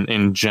Online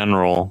in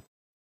general,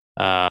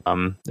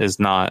 is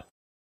not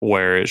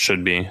where it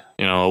should be.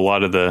 You know, a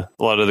lot of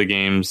the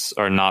games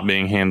are not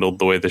being handled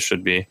the way they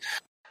should be.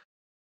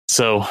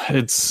 So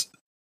it's,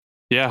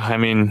 yeah, I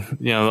mean,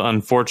 you know,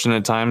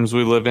 unfortunate times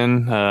we live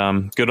in.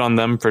 Good on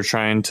them for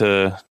trying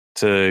to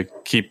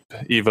keep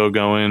Evo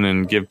going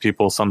and give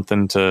people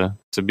something to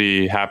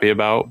be happy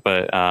about.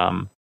 But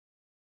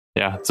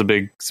yeah, it's a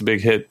big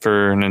hit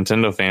for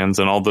Nintendo fans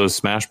and all those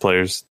Smash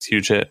players. It's a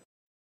huge hit.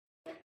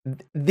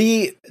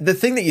 The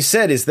thing that you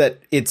said is that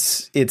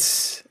it's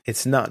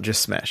not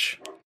just Smash.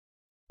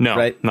 No,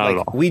 right? Not like, at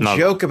all. We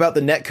joke about the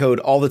netcode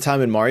all the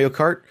time in Mario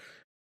Kart,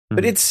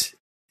 but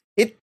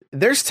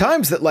there's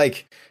times that,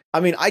 like, I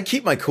mean, I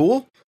keep my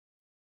cool,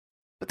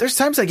 but there's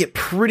times I get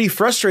pretty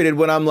frustrated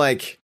when I'm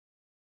like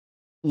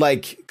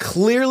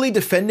clearly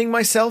defending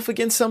myself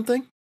against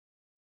something,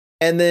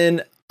 and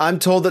then I'm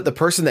told that the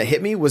person that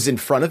hit me was in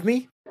front of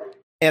me,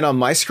 and on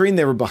my screen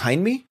they were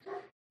behind me,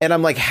 and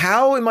I'm like,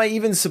 how am I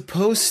even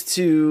supposed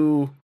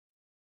to?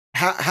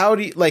 How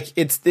do you, like,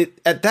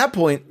 at that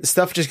point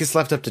stuff just gets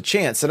left up to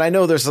chance. And I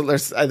know there's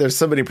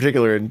somebody in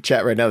particular in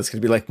chat right now that's gonna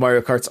be like,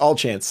 Mario Kart's all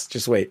chance,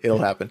 just wait, it'll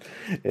happen.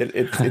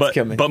 It's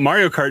coming. But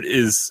Mario Kart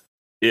is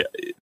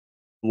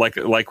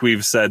like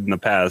we've said in the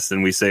past,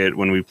 and we say it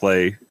when we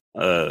play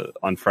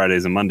on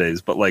Fridays and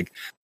Mondays, but like,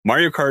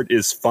 Mario Kart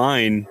is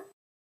fine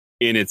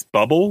in its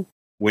bubble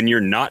when you're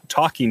not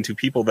talking to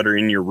people that are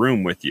in your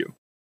room with you.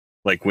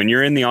 Like, when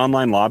you're in the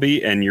online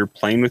lobby and you're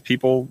playing with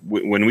people,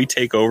 when we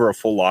take over a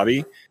full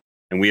lobby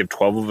and we have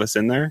 12 of us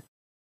in there,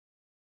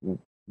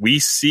 we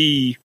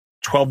see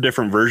 12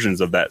 different versions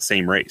of that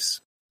same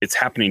race. It's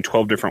happening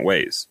 12 different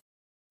ways,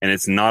 and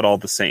it's not all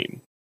the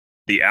same.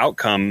 The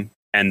outcome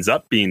ends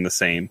up being the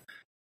same,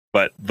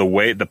 but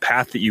the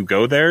path that you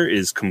go there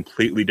is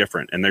completely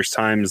different. And there's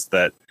times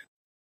that,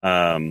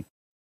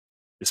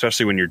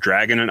 especially when you're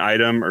dragging an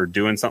item or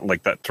doing something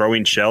like that,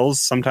 throwing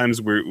shells,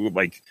 sometimes we're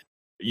like,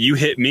 you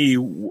hit me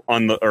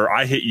or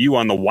I hit you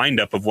on the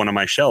windup of one of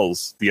my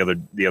shells the other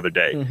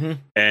day. Mm-hmm.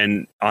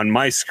 And on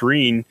my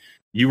screen,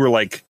 you were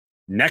like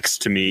next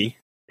to me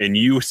and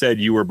you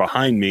said you were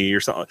behind me or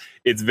something.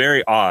 It's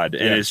very odd. Yeah.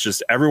 And it's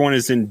just, everyone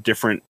is in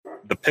different,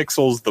 the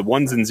pixels, the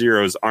ones and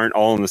zeros aren't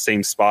all in the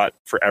same spot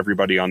for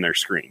everybody on their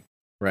screen.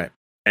 Right.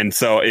 And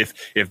so if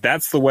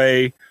that's the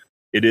way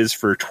it is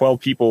for 12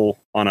 people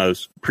on a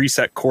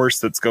preset course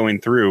that's going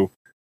through,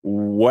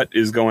 what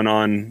is going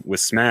on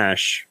with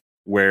Smash,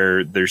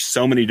 where there's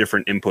so many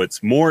different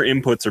inputs? More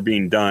inputs are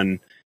being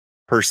done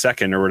per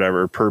second or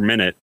whatever, per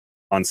minute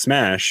on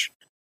Smash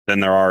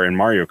than there are in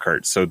Mario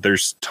Kart. So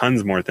there's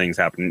tons more things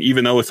happening,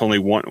 even though it's only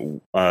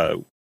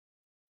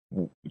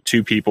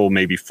two people,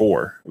 maybe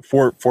four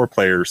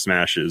player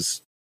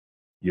Smashes.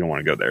 You don't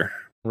want to go there.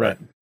 Right.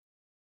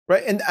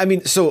 Right. And I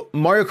mean, so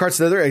Mario Kart's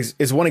another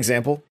is one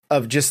example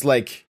of just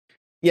like,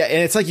 yeah.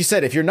 And it's like you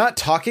said, if you're not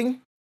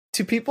talking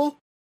to people,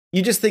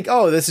 you just think,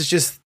 oh, this is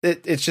just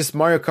it's just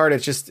Mario Kart.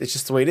 It's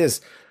just the way it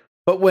is.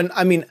 But when,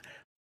 I mean,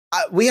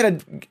 we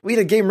had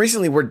a game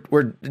recently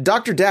where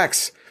Dr.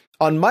 Dax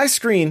on my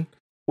screen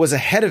was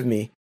ahead of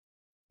me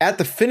at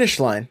the finish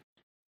line.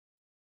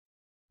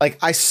 Like,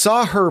 I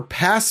saw her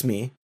pass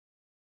me,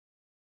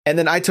 and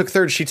then I took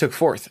third, she took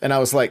fourth, and I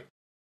was like,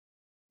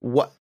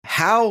 what?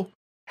 How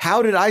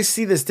did I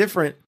see this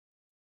different?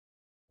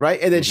 Right?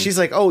 And then she's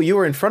like, oh, you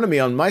were in front of me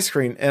on my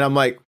screen, and I'm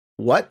like,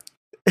 what?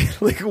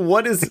 Like,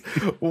 what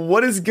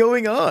is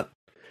going on?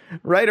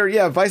 Right? Or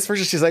yeah, vice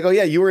versa. She's like, oh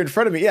yeah, you were in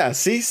front of me. Yeah.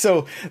 See?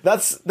 So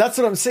that's what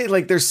I'm saying.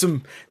 Like, there's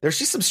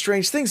just some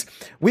strange things.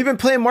 We've been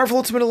playing Marvel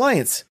Ultimate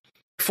Alliance,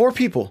 4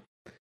 people.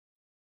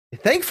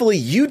 Thankfully,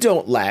 you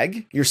don't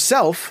lag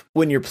yourself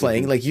when you're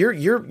playing. Like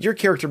your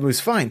character moves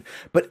fine,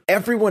 but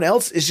everyone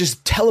else is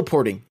just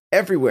teleporting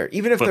everywhere.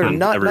 Even if they're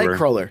not everywhere.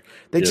 Nightcrawler,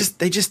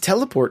 they just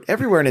teleport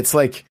everywhere, and it's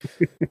like,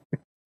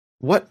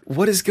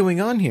 what is going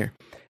on here?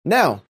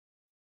 Now,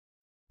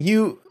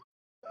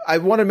 I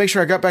want to make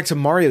sure I got back to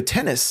Mario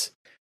Tennis.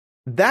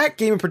 That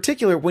game in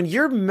particular, when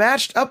you're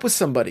matched up with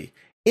somebody,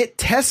 it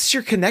tests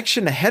your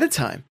connection ahead of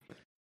time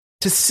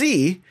to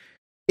see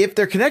if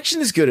their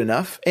connection is good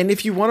enough and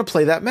if you want to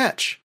play that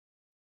match.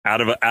 Out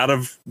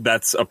of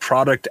that's a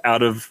product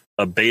out of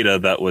a beta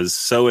that was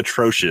so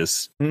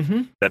atrocious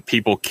that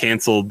people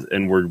canceled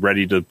and were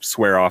ready to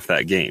swear off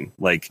that game.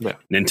 Like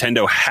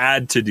Nintendo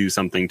had to do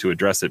something to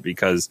address it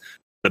because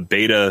the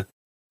beta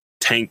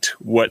tanked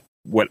what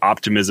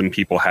optimism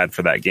people had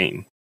for that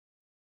game.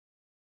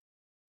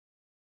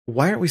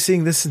 Why aren't we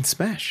seeing this in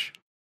Smash?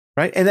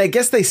 Right? And I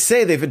guess they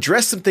say they've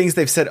addressed some things.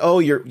 They've said, "Oh,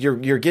 you're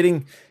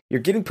getting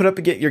put up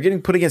against, you're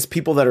getting put against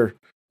people that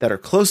are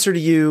closer to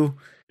you."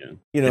 Yeah.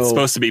 You know, it's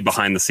supposed to be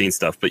behind the scenes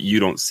stuff, but you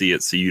don't see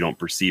it, so you don't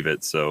perceive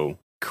it. So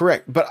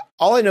correct. But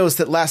all I know is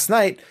that last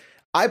night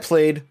I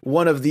played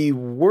one of the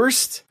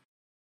worst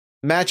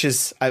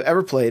matches I've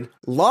ever played.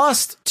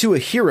 Lost to a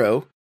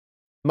hero,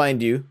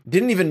 mind you.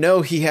 Didn't even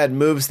know he had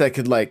moves that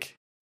could like.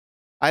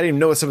 I didn't even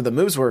know what some of the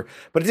moves were,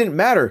 but it didn't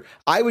matter.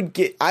 I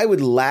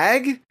would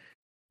lag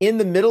in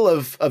the middle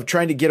of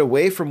trying to get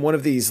away from one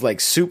of these like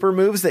super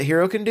moves that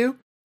hero can do.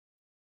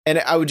 And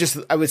I would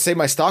say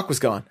my stock was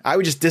gone. I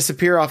would just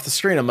disappear off the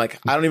screen. I'm like,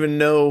 I don't even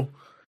know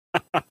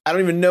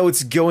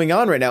what's going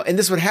on right now. And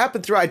this would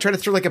happen I'd try to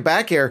throw like a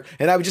back air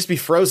and I would just be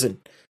frozen.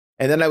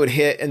 And then I would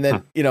hit and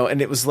then, and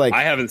it was like,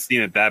 I haven't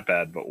seen it that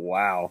bad, but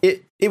wow.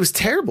 It was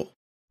terrible.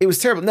 It was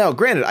terrible. Now,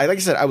 granted, like I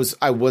said, I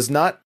wasn't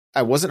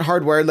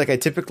hardwired like I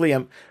typically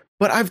am,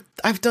 but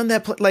I've done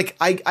that. Like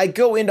I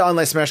go into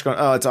online Smash going,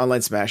 oh, it's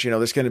online Smash.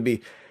 There's going to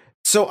be,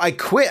 so I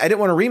quit. I didn't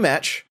want to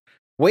rematch,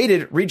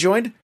 waited,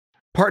 rejoined,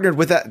 partnered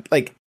with that,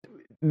 like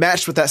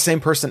matched with that same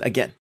person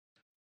again.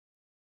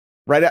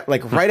 Right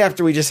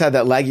after we just had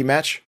that laggy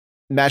match,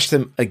 matched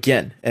them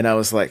again. And I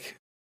was like,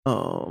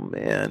 oh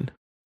man.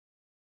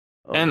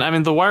 And I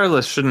mean, the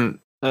wireless shouldn't,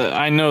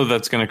 I know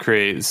that's going to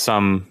create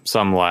some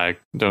lag.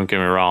 Don't get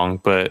me wrong,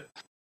 but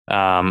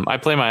I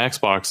play my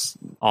Xbox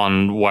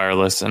on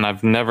wireless, and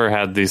I've never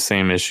had these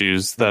same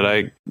issues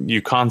that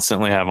you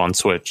constantly have on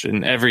Switch.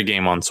 And every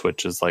game on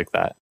Switch is like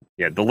that.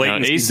 Yeah, the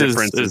latency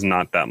difference is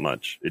not that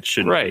much. It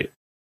shouldn't. Right,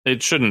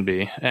 it shouldn't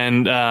be.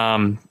 And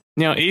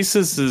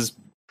Aces is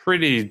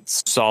pretty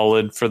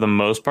solid for the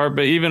most part.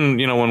 But even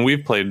when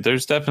we've played,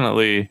 there's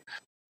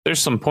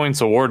some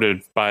points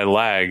awarded by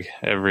lag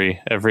every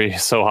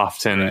so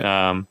often.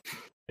 Right.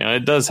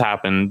 It does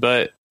happen,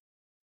 but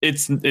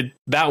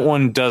that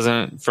one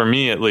doesn't, for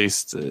me at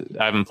least.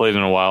 I haven't played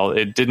in a while.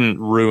 It didn't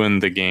ruin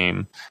the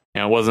game.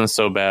 It wasn't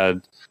so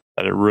bad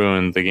that it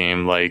ruined the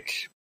game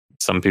like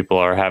some people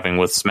are having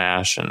with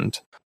Smash and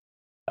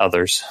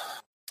others.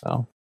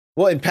 So,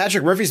 well, and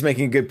Patrick Murphy's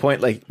making a good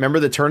point. Like, remember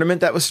the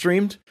tournament that was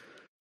streamed?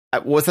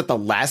 Was that the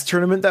last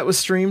tournament that was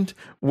streamed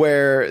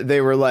where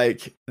they were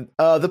like,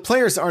 the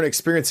players aren't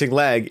experiencing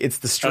lag, it's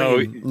the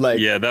stream.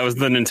 Yeah, that was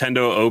the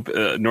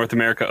Nintendo North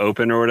America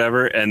Open or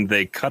whatever, and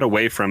they cut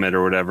away from it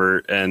or whatever.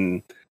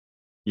 And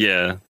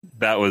yeah,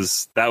 that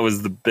was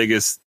the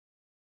biggest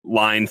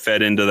line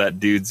fed into that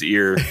dude's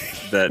ear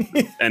that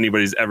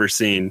anybody's ever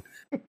seen.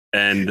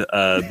 And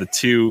the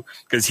two,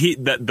 because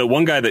the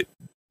one guy that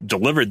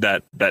delivered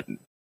that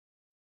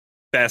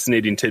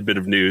fascinating tidbit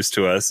of news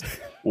to us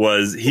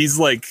he's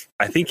like,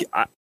 I think,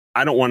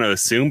 I don't want to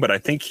assume, but I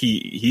think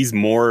he's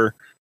more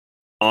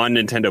on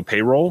Nintendo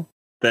payroll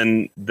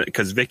than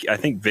because I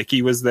think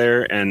Vicky was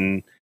there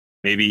and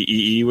maybe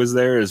EE was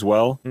there as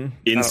well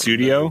in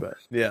studio. Remember,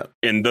 yeah,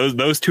 and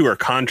those two are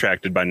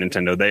contracted by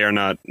Nintendo. They are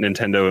not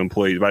Nintendo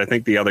employees, but I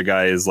think the other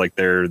guy is like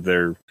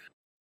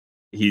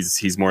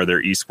he's more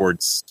their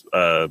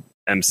esports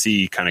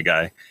MC kind of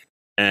guy.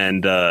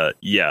 And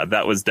yeah,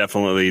 that was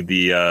definitely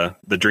the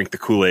drink the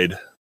Kool-Aid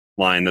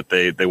line that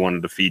they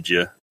wanted to feed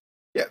you.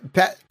 Yeah,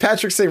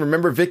 Patrick saying,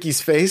 remember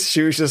Vicky's face?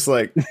 She was just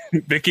like,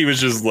 Vicky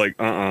was just like,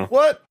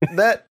 what?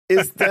 That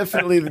is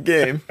definitely the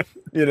game,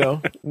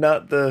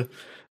 not the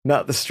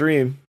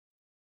stream.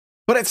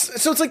 But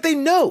it's like they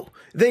know,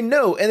 and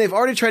they've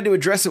already tried to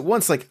address it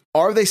once. Like,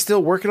 are they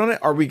still working on it?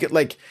 Are we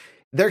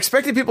they're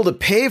expecting people to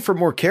pay for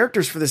more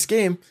characters for this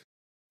game?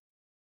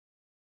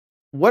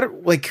 What?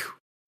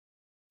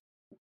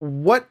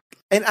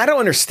 And I don't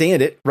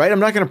understand it, right? I'm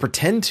not going to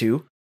pretend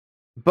to,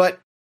 but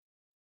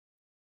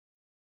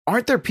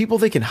aren't there people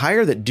they can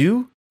hire that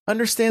do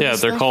understand? Yeah,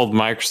 they're called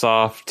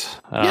Microsoft.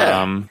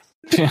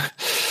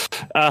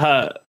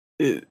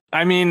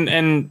 I mean,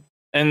 and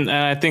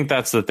I think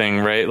that's the thing,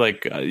 right?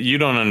 Like, you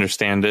don't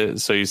understand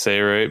it, so you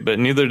say, right? But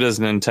neither does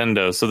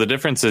Nintendo. So the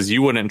difference is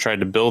you wouldn't try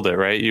to build it,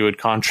 right? You would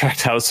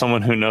contract out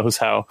someone who knows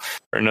how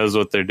or knows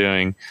what they're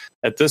doing.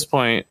 At this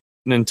point,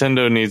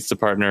 Nintendo needs to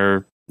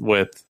partner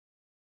with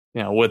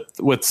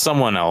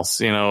someone else,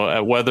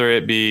 whether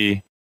it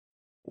be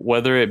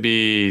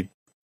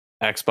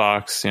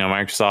Xbox,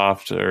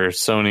 Microsoft or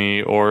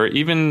Sony, or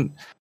even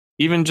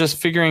just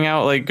figuring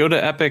out, like, go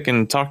to Epic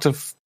and talk to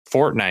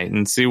Fortnite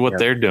and see what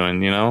they're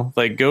doing,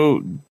 like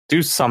go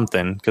do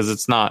something, because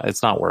it's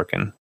not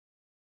working.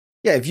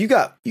 Yeah, if you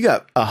got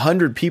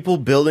 100 people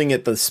building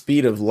at the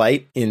speed of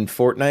light in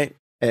Fortnite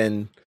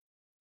and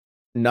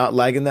not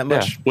lagging that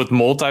much, with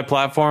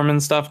multi-platform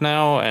and stuff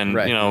now, and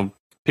right.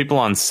 People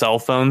on cell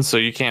phones, so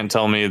you can't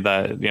tell me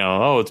that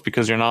it's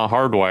because you're not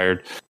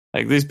hardwired.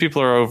 Like, these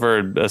people are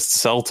over a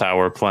cell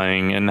tower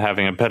playing and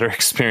having a better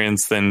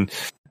experience than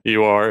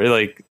you are.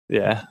 Like,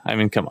 I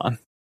mean, come on.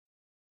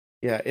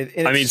 Yeah,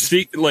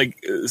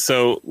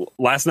 so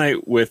last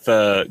night with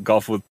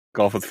golf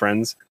with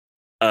friends,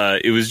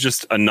 it was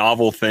just a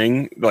novel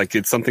thing. Like,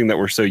 it's something that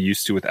we're so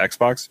used to with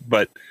Xbox,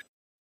 but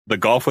the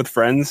Golf with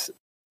Friends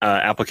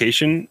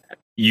application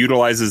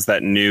utilizes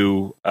that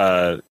new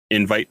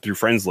invite through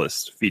friends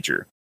list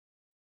feature,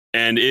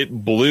 and it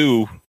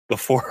blew the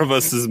four of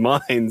us'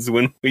 minds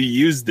when we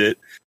used it,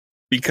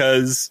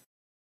 because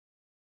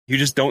you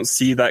just don't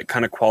see that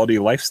kind of quality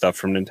of life stuff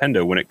from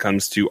Nintendo when it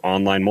comes to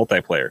online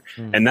multiplayer.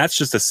 And that's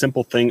just a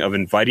simple thing of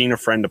inviting a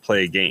friend to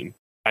play a game.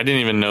 I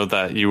didn't even know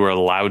that you were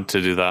allowed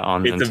to do that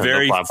on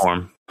Nintendo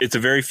platform. It's a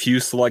very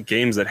few select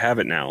games that have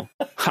it now.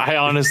 I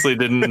honestly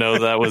didn't know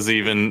that was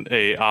even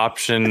a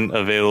option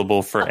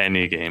available for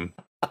any game.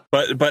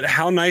 But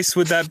how nice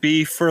would that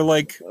be for,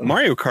 like,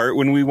 Mario Kart,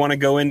 when we want to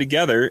go in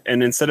together,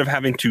 and instead of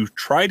having to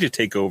try to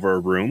take over a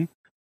room,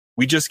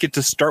 we just get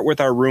to start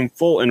with our room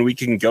full, and we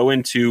can go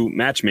into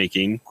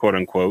matchmaking, quote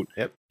unquote,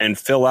 and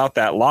fill out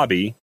that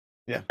lobby,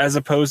 as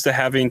opposed to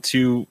having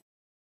to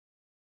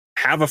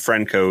have a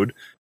friend code,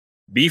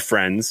 be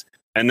friends,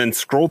 and then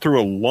scroll through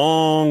a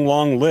long,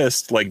 long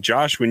list. Like,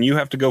 Josh, when you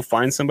have to go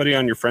find somebody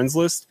on your friends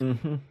list,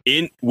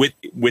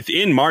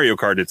 within Mario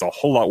Kart, it's a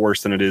whole lot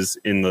worse than it is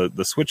in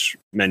the Switch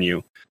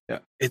menu. Yeah,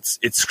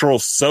 it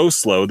scrolls so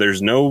slow.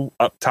 There's no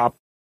up, top,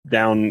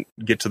 down,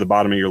 get to the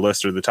bottom of your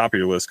list or the top of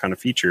your list kind of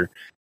feature.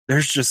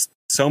 There's just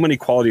so many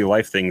quality of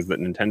life things that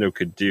Nintendo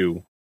could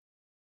do.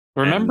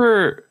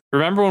 Remember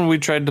when we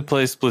tried to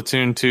play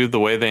Splatoon 2 the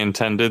way they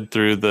intended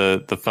through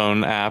the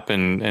phone app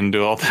and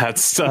do all that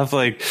stuff?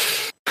 Like,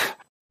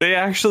 they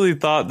actually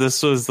thought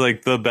this was,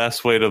 like, the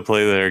best way to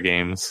play their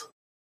games.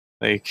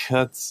 Like,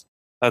 that's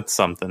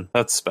something.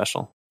 That's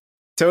special.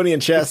 Tony in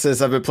chat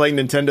says, I've been playing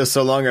Nintendo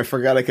so long I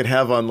forgot I could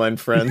have online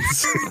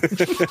friends.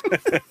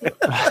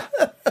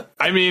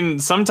 I mean,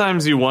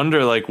 sometimes you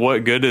wonder, like,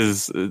 what good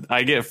is...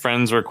 I get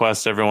friends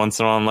requests every once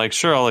in a while. I'm like,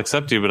 sure, I'll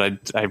accept you,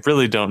 but I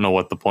really don't know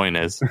what the point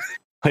is.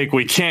 Like,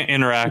 we can't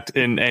interact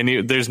in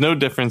any... There's no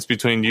difference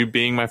between you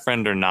being my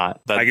friend or not.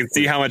 I can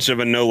see how much of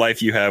a no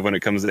life you have when it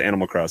comes to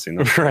Animal Crossing,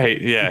 though.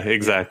 Right, yeah,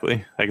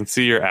 exactly. I can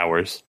see your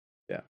hours.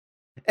 Yeah.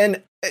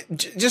 And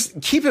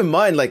just keep in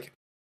mind, like,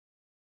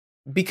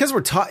 because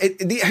we're talking...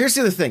 Here's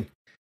the other thing.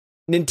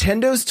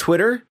 Nintendo's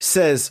Twitter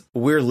says,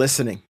 we're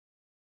listening.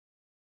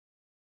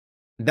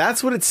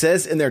 That's what it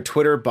says in their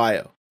Twitter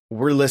bio.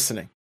 We're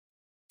listening.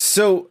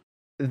 So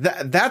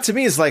that to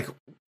me is like,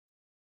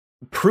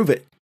 prove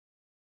it.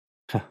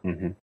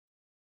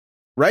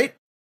 Right?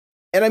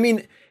 And I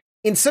mean,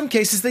 in some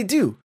cases they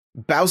do.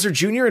 Bowser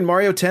Jr. and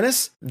Mario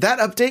Tennis, that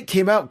update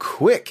came out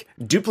quick.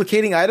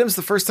 Duplicating items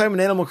the first time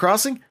in Animal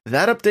Crossing,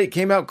 that update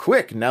came out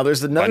quick. Now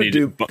there's another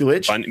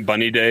glitch.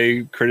 Bunny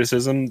Day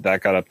criticism,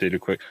 that got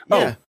updated quick.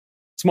 Yeah. Oh,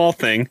 small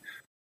thing.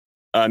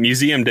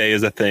 Museum Day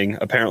is a thing.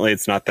 Apparently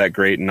it's not that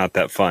great and not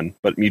that fun,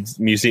 but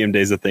Museum Day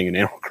is a thing in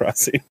Animal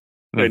Crossing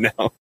right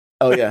now.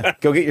 Oh yeah.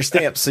 Go get your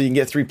stamps so you can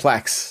get 3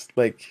 plaques.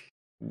 Like,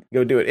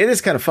 go do it. It is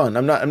kind of fun.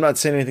 I'm not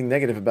saying anything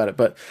negative about it,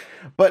 but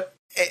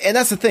and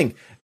that's the thing.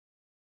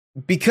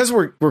 Because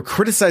we're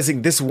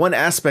criticizing this one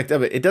aspect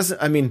of it, it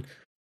doesn't, I mean,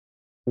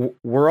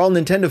 we're all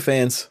Nintendo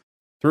fans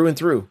through and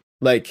through.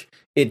 Like,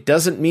 it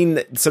doesn't mean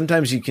that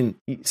sometimes you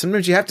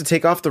have to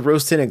take off the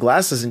rose tinted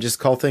glasses and just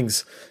call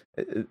things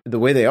the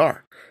way they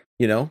are,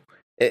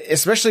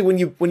 especially when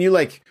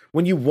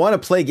you want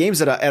to play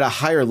games at a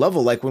higher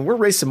level. Like, when we're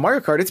racing Mario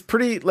Kart, it's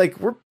pretty, like,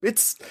 we're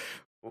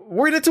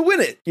in it to win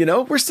it.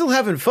 We're still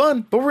having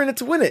fun, but we're in it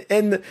to win it.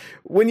 And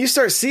when you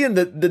start seeing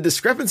the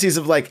discrepancies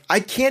of, like,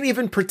 I can't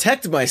even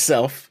protect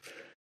myself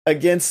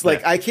against,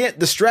 like, I can't,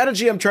 the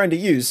strategy I'm trying to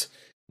use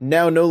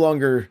no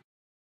longer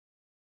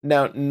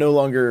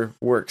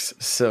works.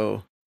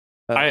 So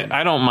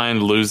I don't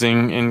mind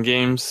losing in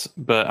games,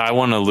 but I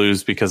want to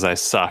lose because I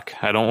suck.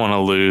 I don't want to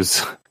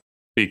lose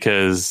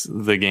because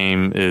the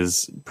game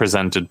is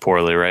presented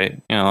poorly, right?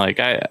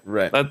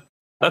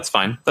 That's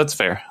fine. That's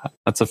fair.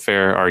 That's a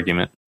fair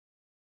argument.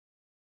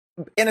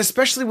 And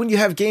especially when you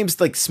have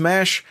games like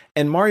Smash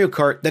and Mario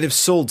Kart that have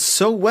sold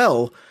so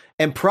well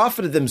and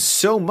profited them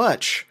so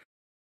much,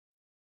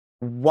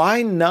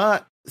 why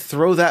not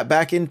throw that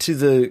back into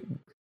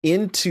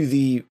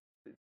the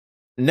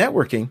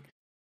networking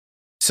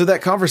so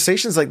that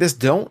conversations like this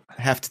don't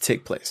have to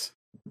take place?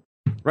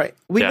 Right?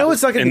 We know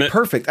it's not going to be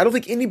perfect. I don't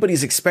think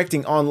anybody's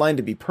expecting online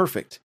to be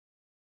perfect.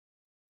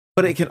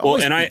 But it can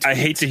always be. I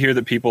hate to hear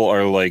that people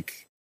are,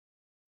 like,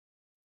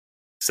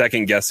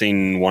 second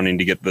guessing wanting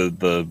to get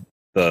the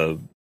the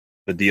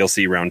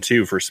DLC round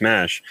 2 for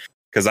Smash,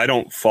 because I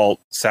don't fault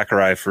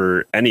Sakurai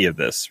for any of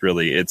this.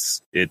 Really,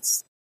 it's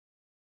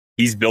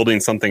he's building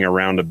something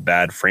around a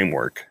bad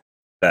framework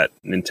that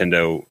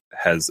Nintendo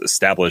has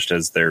established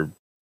as their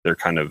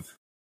kind of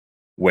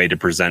way to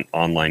present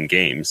online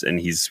games, and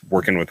he's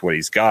working with what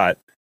he's got.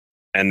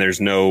 And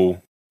there's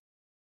no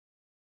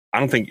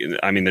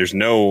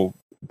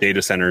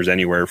data centers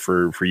anywhere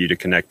for you to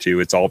connect to.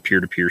 It's all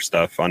peer-to-peer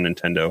stuff on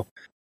Nintendo.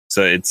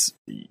 So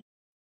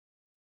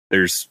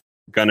there's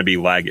gonna be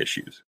lag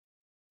issues.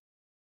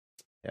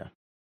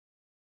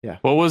 Yeah.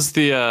 What was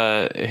the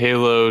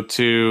Halo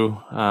 2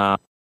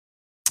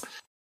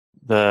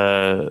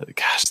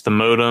 the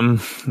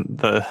modem,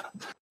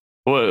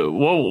 what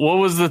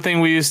was the thing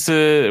we used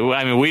to,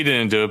 I mean, we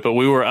didn't do it, but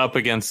we were up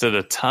against it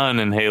a ton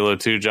in Halo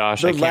 2,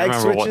 Josh. I can't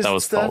remember what that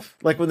was called.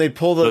 Like when they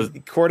pull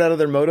the cord out of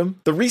their modem,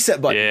 the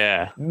reset button.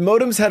 Yeah.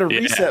 Modems had a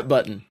reset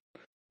button.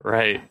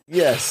 Right.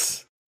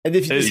 Yes. And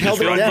if you just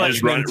held it down,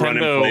 just run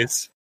in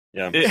place.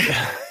 Yeah.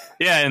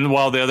 Yeah, and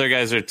while the other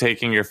guys are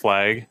taking your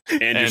flag.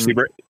 And your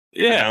super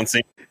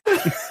bouncing.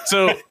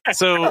 So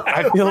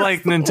I feel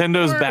like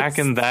Nintendo's back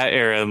in that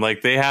era, and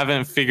like they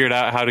haven't figured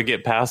out how to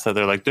get past that.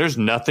 They're like, there's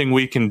nothing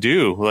we can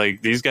do.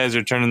 Like these guys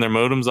are turning their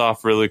modems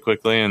off really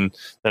quickly and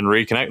then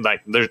reconnect.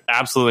 Like there's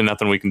absolutely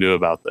nothing we can do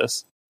about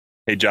this.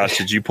 Hey Josh,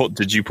 did you pull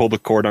the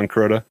cord on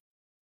Crota?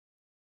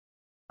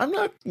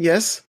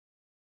 Yes.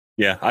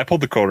 Yeah, I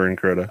pulled the cord on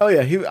Crota. Oh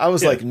yeah, I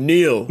was like,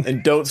 kneel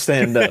and don't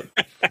stand up.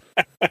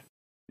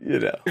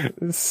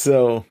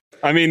 So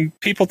I mean,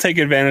 people take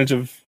advantage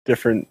of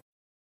different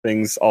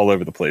things all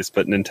over the place,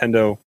 but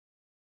Nintendo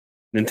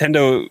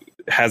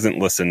hasn't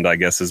listened, I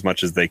guess, as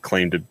much as they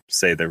claim to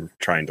say they're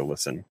trying to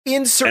listen.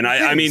 In certain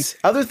things. I mean,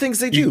 other things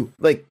they do,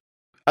 like,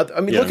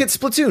 I mean, look at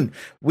Splatoon.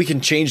 We can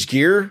change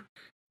gear.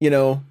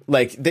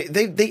 Like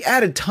they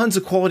added tons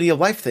of quality of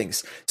life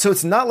things. So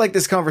it's not like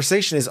this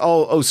conversation is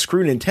all, oh,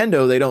 screw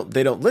Nintendo.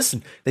 They don't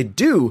listen. They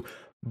do,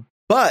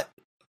 but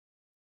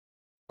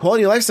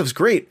quality of life stuff's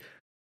great.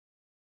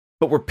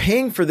 But we're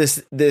paying for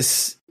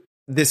this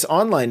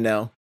online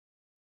now.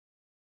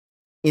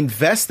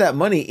 Invest that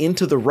money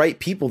into the right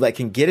people that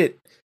can get it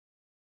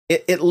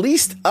at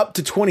least up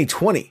to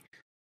 2020,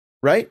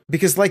 right?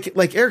 Because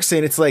like Eric's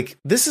saying, it's like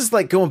this is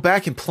like going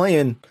back and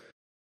playing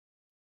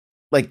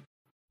like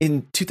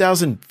in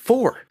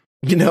 2004,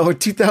 or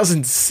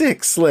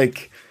 2006.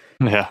 Like,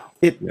 get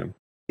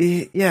it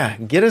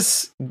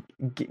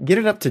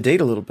up to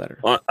date a little better.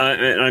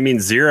 I mean,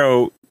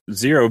 Zero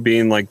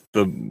being like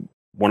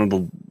one of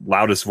the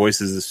loudest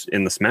voices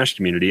in the Smash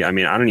community. I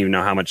mean, I don't even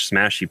know how much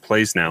Smash he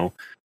plays now.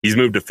 He's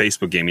moved to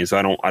Facebook gaming, so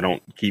I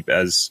don't keep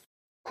as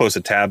close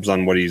a tabs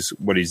on what he's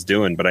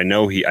doing. But I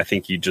know I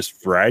think he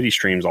just variety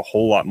streams a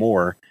whole lot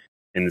more,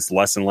 and it's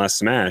less and less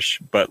Smash.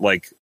 But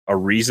like a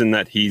reason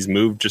that he's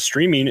moved to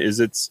streaming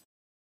is it's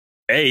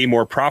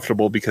more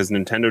profitable because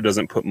Nintendo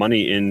doesn't put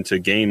money into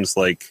games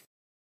like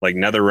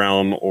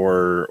NetherRealm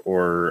or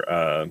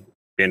Bandai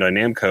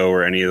Namco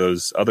or any of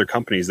those other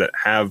companies that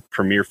have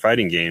premier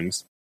fighting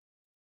games.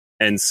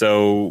 And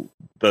so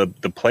the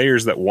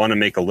players that want to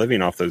make a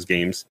living off those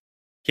games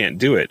can't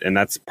do it. And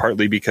that's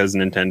partly because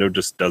Nintendo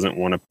just doesn't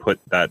want to put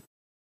that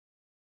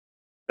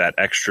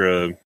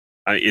extra.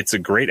 It's a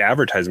great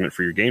advertisement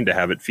for your game to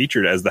have it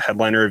featured as the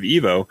headliner of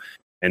EVO.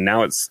 And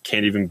now it's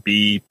can't even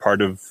be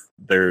part of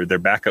their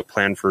backup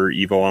plan for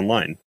EVO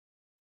Online.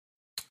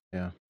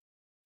 Yeah.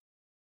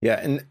 Yeah.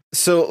 And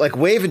so like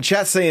Wave in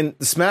chat saying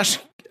the Smash,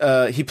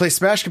 he plays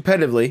Smash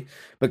competitively,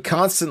 but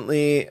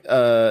constantly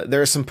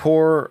there are some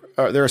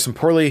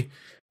poorly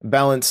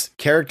balanced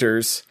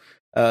characters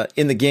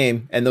in the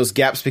game, and those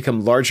gaps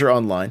become larger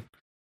online.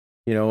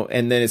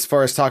 And then as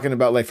far as talking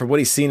about like from what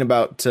he's seen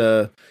about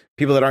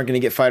people that aren't going to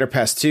get Fighter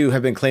Pass 2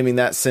 have been claiming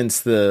that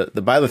since the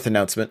Byleth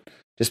announcement,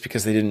 just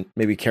because they didn't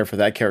maybe care for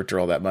that character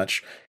all that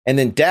much. And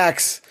then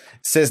Dax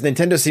says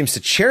Nintendo seems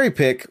to cherry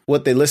pick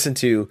what they listen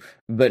to,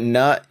 but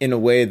not in a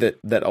way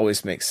that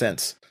always makes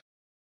sense.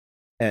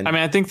 And I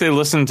mean, I think they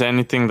listen to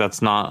anything that's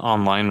not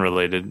online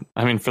related.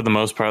 I mean, for the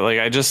most part, like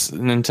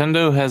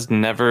Nintendo has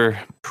never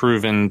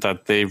proven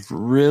that they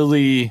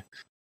really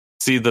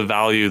see the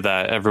value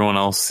that everyone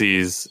else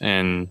sees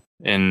in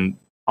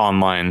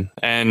online.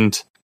 And,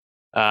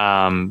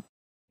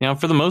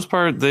 for the most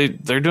part,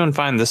 they're doing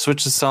fine. The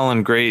Switch is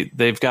selling great.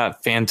 They've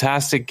got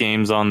fantastic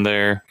games on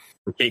there.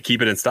 We can't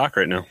keep it in stock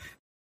right now.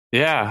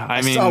 Yeah.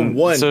 I mean, saw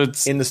one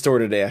in the store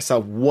today. I saw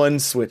one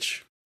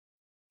Switch.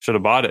 Should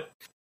have bought it.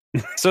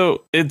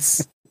 So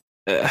it's,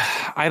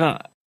 I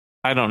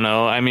don't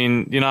know. I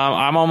mean,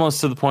 I'm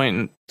almost to the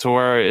point to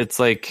where it's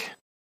like,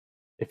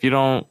 if you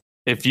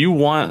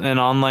want an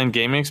online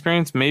gaming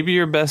experience, maybe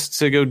you're best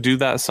to go do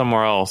that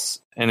somewhere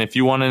else. And if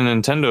you want a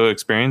Nintendo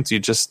experience, you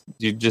just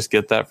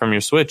get that from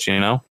your Switch,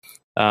 It's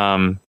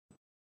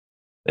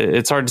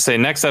hard to say.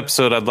 Next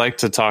episode, I'd like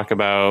to talk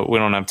about, we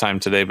don't have time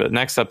today, but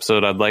next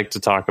episode, I'd like to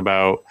talk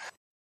about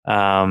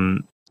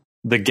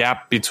the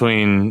gap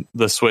between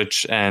the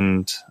Switch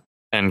and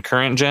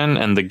current gen,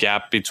 and the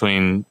gap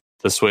between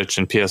the Switch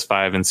and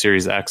PS5 and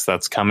Series X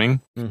that's coming.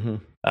 Mm-hmm.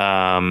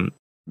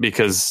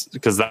 because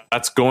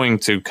that's going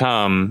to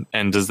come.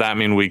 And does that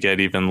mean we get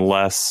even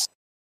less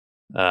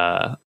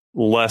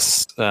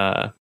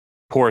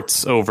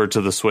ports over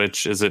to the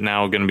Switch? Is it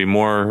now going to be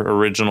more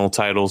original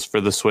titles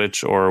for the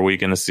Switch, or are we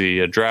going to see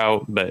a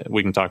drought? But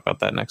we can talk about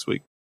that next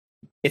week.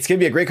 It's going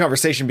to be a great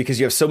conversation because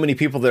you have so many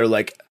people that are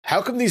like,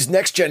 how come these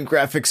next gen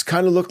graphics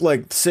kind of look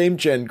like same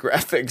gen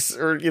graphics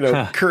or,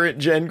 current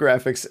gen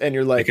graphics? And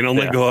you're like, it can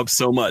only go up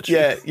so much.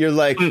 Yeah. You're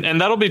like,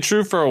 and that'll be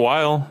true for a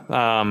while.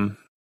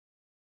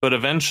 But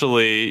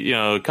eventually,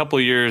 a couple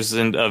of years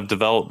of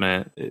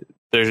development,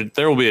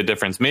 there will be a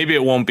difference. Maybe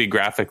it won't be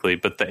graphically,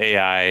 but the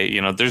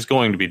AI, there's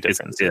going to be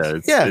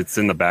differences. It's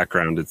in the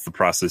background. It's the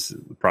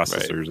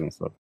processors and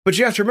stuff. But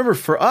you have to remember,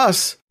 for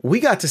us, we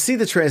got to see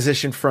the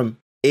transition from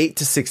 8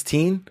 to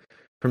 16,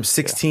 from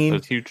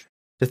 16 to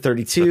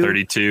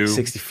 32,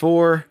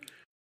 64,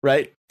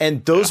 right?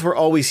 And those were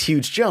always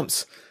huge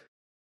jumps.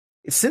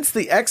 Since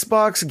the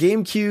Xbox,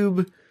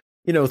 GameCube,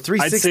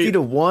 360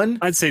 to 1.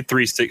 I'd say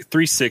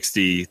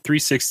 360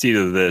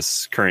 to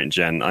this current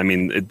gen. I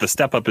mean, the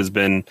step up has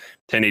been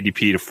 1080p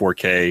to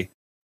 4K.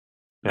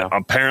 Yeah.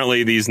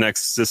 Apparently, these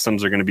next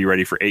systems are going to be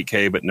ready for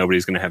 8K, but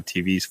nobody's going to have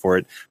TVs for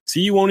it, so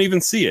you won't even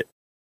see it.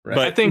 Right.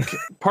 But I think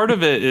part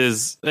of it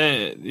is,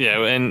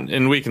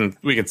 and we can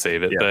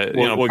save it.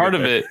 Yeah, but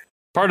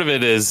part of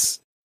it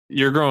is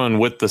you're growing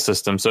with the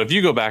system. So if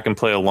you go back and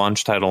play a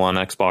launch title on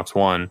Xbox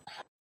One,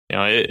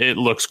 it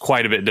looks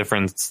quite a bit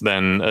different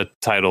than a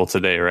title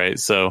today, right?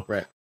 So,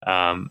 right.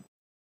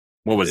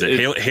 What was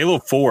it? Halo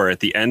 4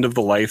 at the end of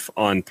the life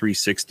on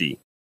 360.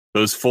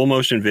 Those full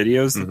motion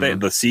videos,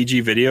 the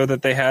CG video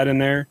that they had in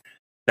there,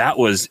 that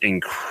was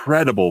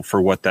incredible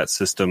for what that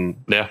system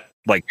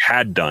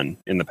had done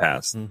in the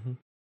past. Mm-hmm.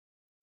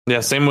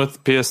 Yeah, same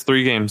with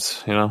PS3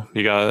 games.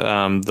 You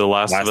got The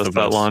Last of Us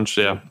that launched.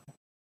 Yeah.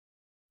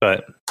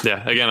 But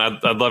yeah, again,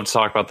 I'd love to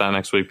talk about that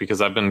next week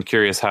because I've been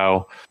curious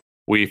how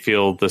we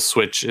feel the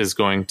Switch is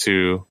going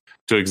to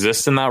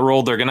exist in that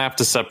role. They're going to have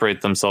to separate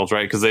themselves,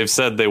 right? Because they've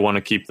said they want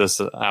to keep this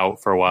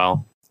out for a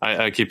while.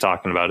 I keep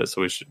talking about it,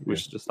 so we should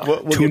just stop.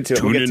 We'll get to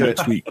it. We'll get to it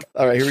next week.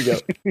 All right, here we go.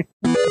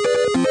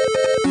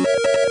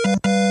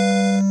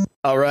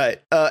 All right,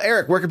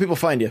 Eric, where can people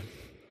find you?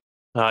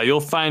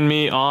 You'll find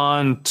me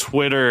on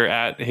Twitter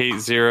at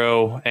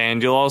HateZero,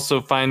 and you'll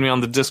also find me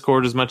on the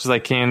Discord as much as I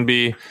can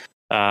be.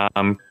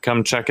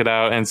 Come check it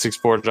out,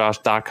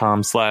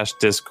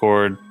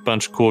 n64josh.com/Discord.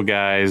 Bunch of cool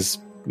guys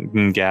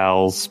and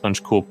gals, bunch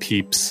of cool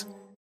peeps,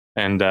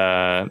 and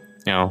a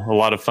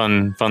lot of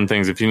fun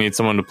things. If you need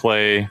someone to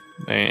play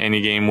any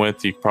game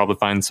with, you can probably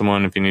find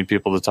someone. If you need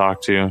people to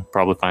talk to,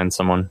 probably find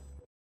someone.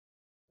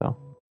 So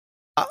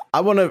I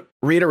want to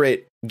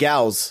reiterate,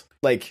 gals,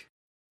 like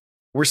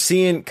we're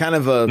seeing kind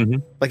of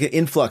like an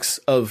influx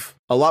of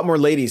a lot more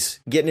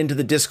ladies getting into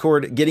the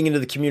Discord, getting into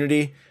the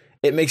community.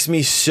 It makes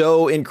me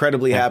so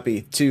incredibly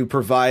happy to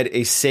provide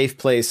a safe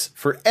place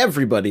for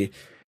everybody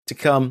to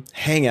come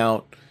hang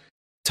out,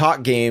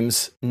 talk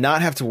games,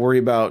 not have to worry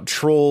about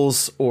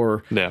trolls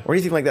or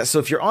anything like that. So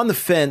if you're on the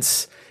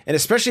fence, and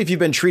especially if you've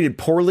been treated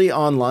poorly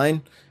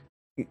online,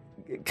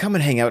 come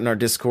and hang out in our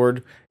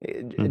Discord.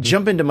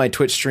 Jump into my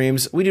Twitch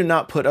streams. We do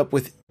not put up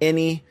with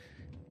any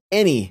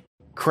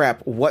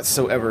crap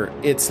whatsoever.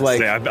 It's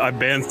like I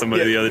banned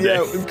somebody the other day.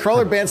 Yeah,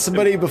 Crawler banned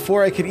somebody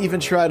before I could even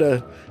try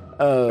to.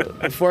 And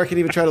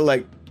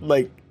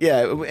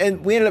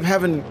we ended up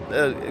having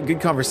a good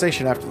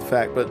conversation after the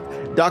fact.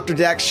 But Dr.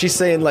 Dax, she's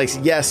saying like,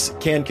 yes,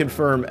 can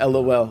confirm,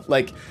 LOL.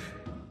 Like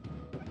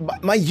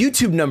my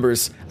YouTube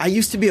numbers, I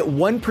used to be at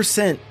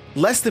 1%,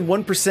 less than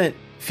 1%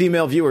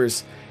 female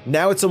viewers.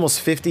 Now it's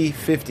almost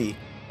 50-50.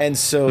 And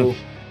so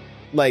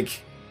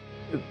like,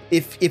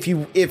 if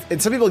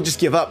and some people just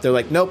give up, they're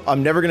like, nope,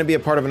 I'm never going to be a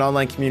part of an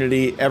online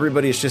community.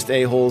 Everybody is just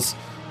a-holes.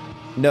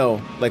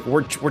 No, like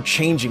we're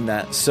changing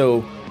that.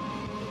 So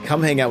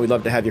come hang out. We'd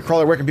love to have you.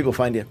 Crawler, where can people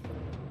find you?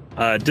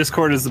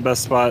 Discord is the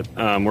best spot.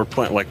 We're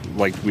playing, like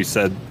we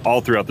said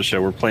all throughout the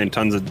show, we're playing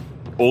tons of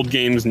old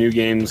games, new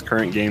games,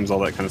 current games, all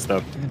that kind of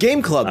stuff.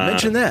 Game Club,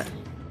 mention that.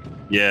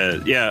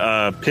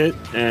 Yeah. Pitt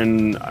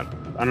and I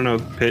don't know,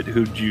 Pitt.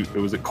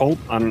 Was it Colt?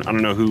 I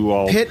don't know who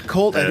all. Pitt,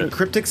 Colt, and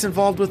Cryptic's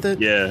involved with it.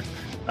 Yeah.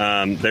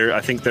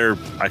 I think they're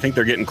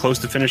getting close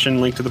to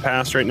finishing Link to the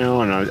Past right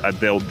now, and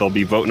they'll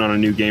be voting on a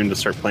new game to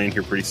start playing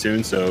here pretty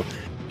soon. So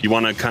if you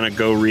want to kind of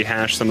go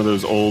rehash some of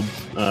those old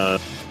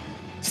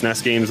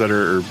SNES games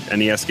or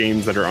NES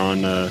games that are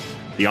on the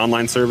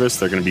online service,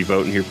 they're going to be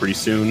voting here pretty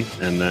soon,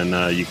 and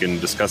then you can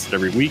discuss it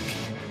every week.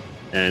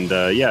 And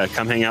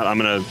come hang out.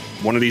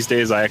 One of these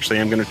days I actually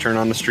am going to turn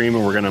on the stream,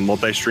 and we're going to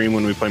multi-stream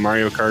when we play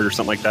Mario Kart or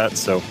something like that.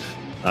 So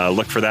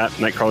look for that,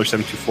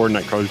 Nightcrawler724,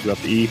 Nightcrawlers without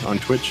the E on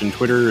Twitch and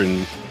Twitter,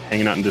 and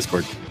hanging out in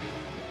Discord.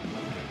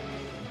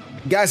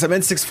 Guys, I'm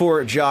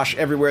N64 Josh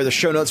everywhere. The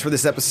show notes for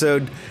this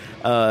episode,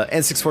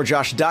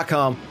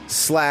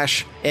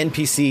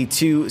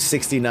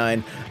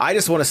 n64josh.com/NPC269. I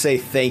just want to say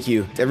thank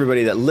you to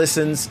everybody that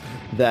listens,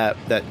 that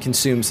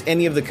consumes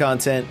any of the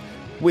content.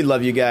 We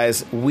love you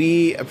guys.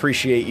 We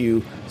appreciate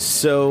you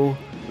so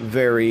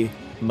very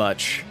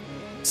much.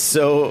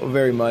 so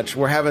very much.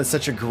 We're having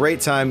such a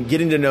great time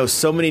getting to know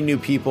so many new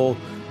people.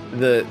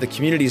 The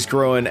community's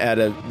growing at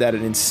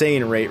an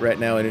insane rate right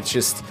now, and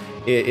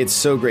it's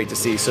so great to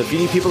see. So if you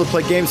need people to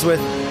play games with,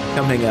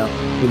 come hang out.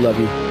 We love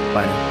you.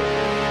 Bye now.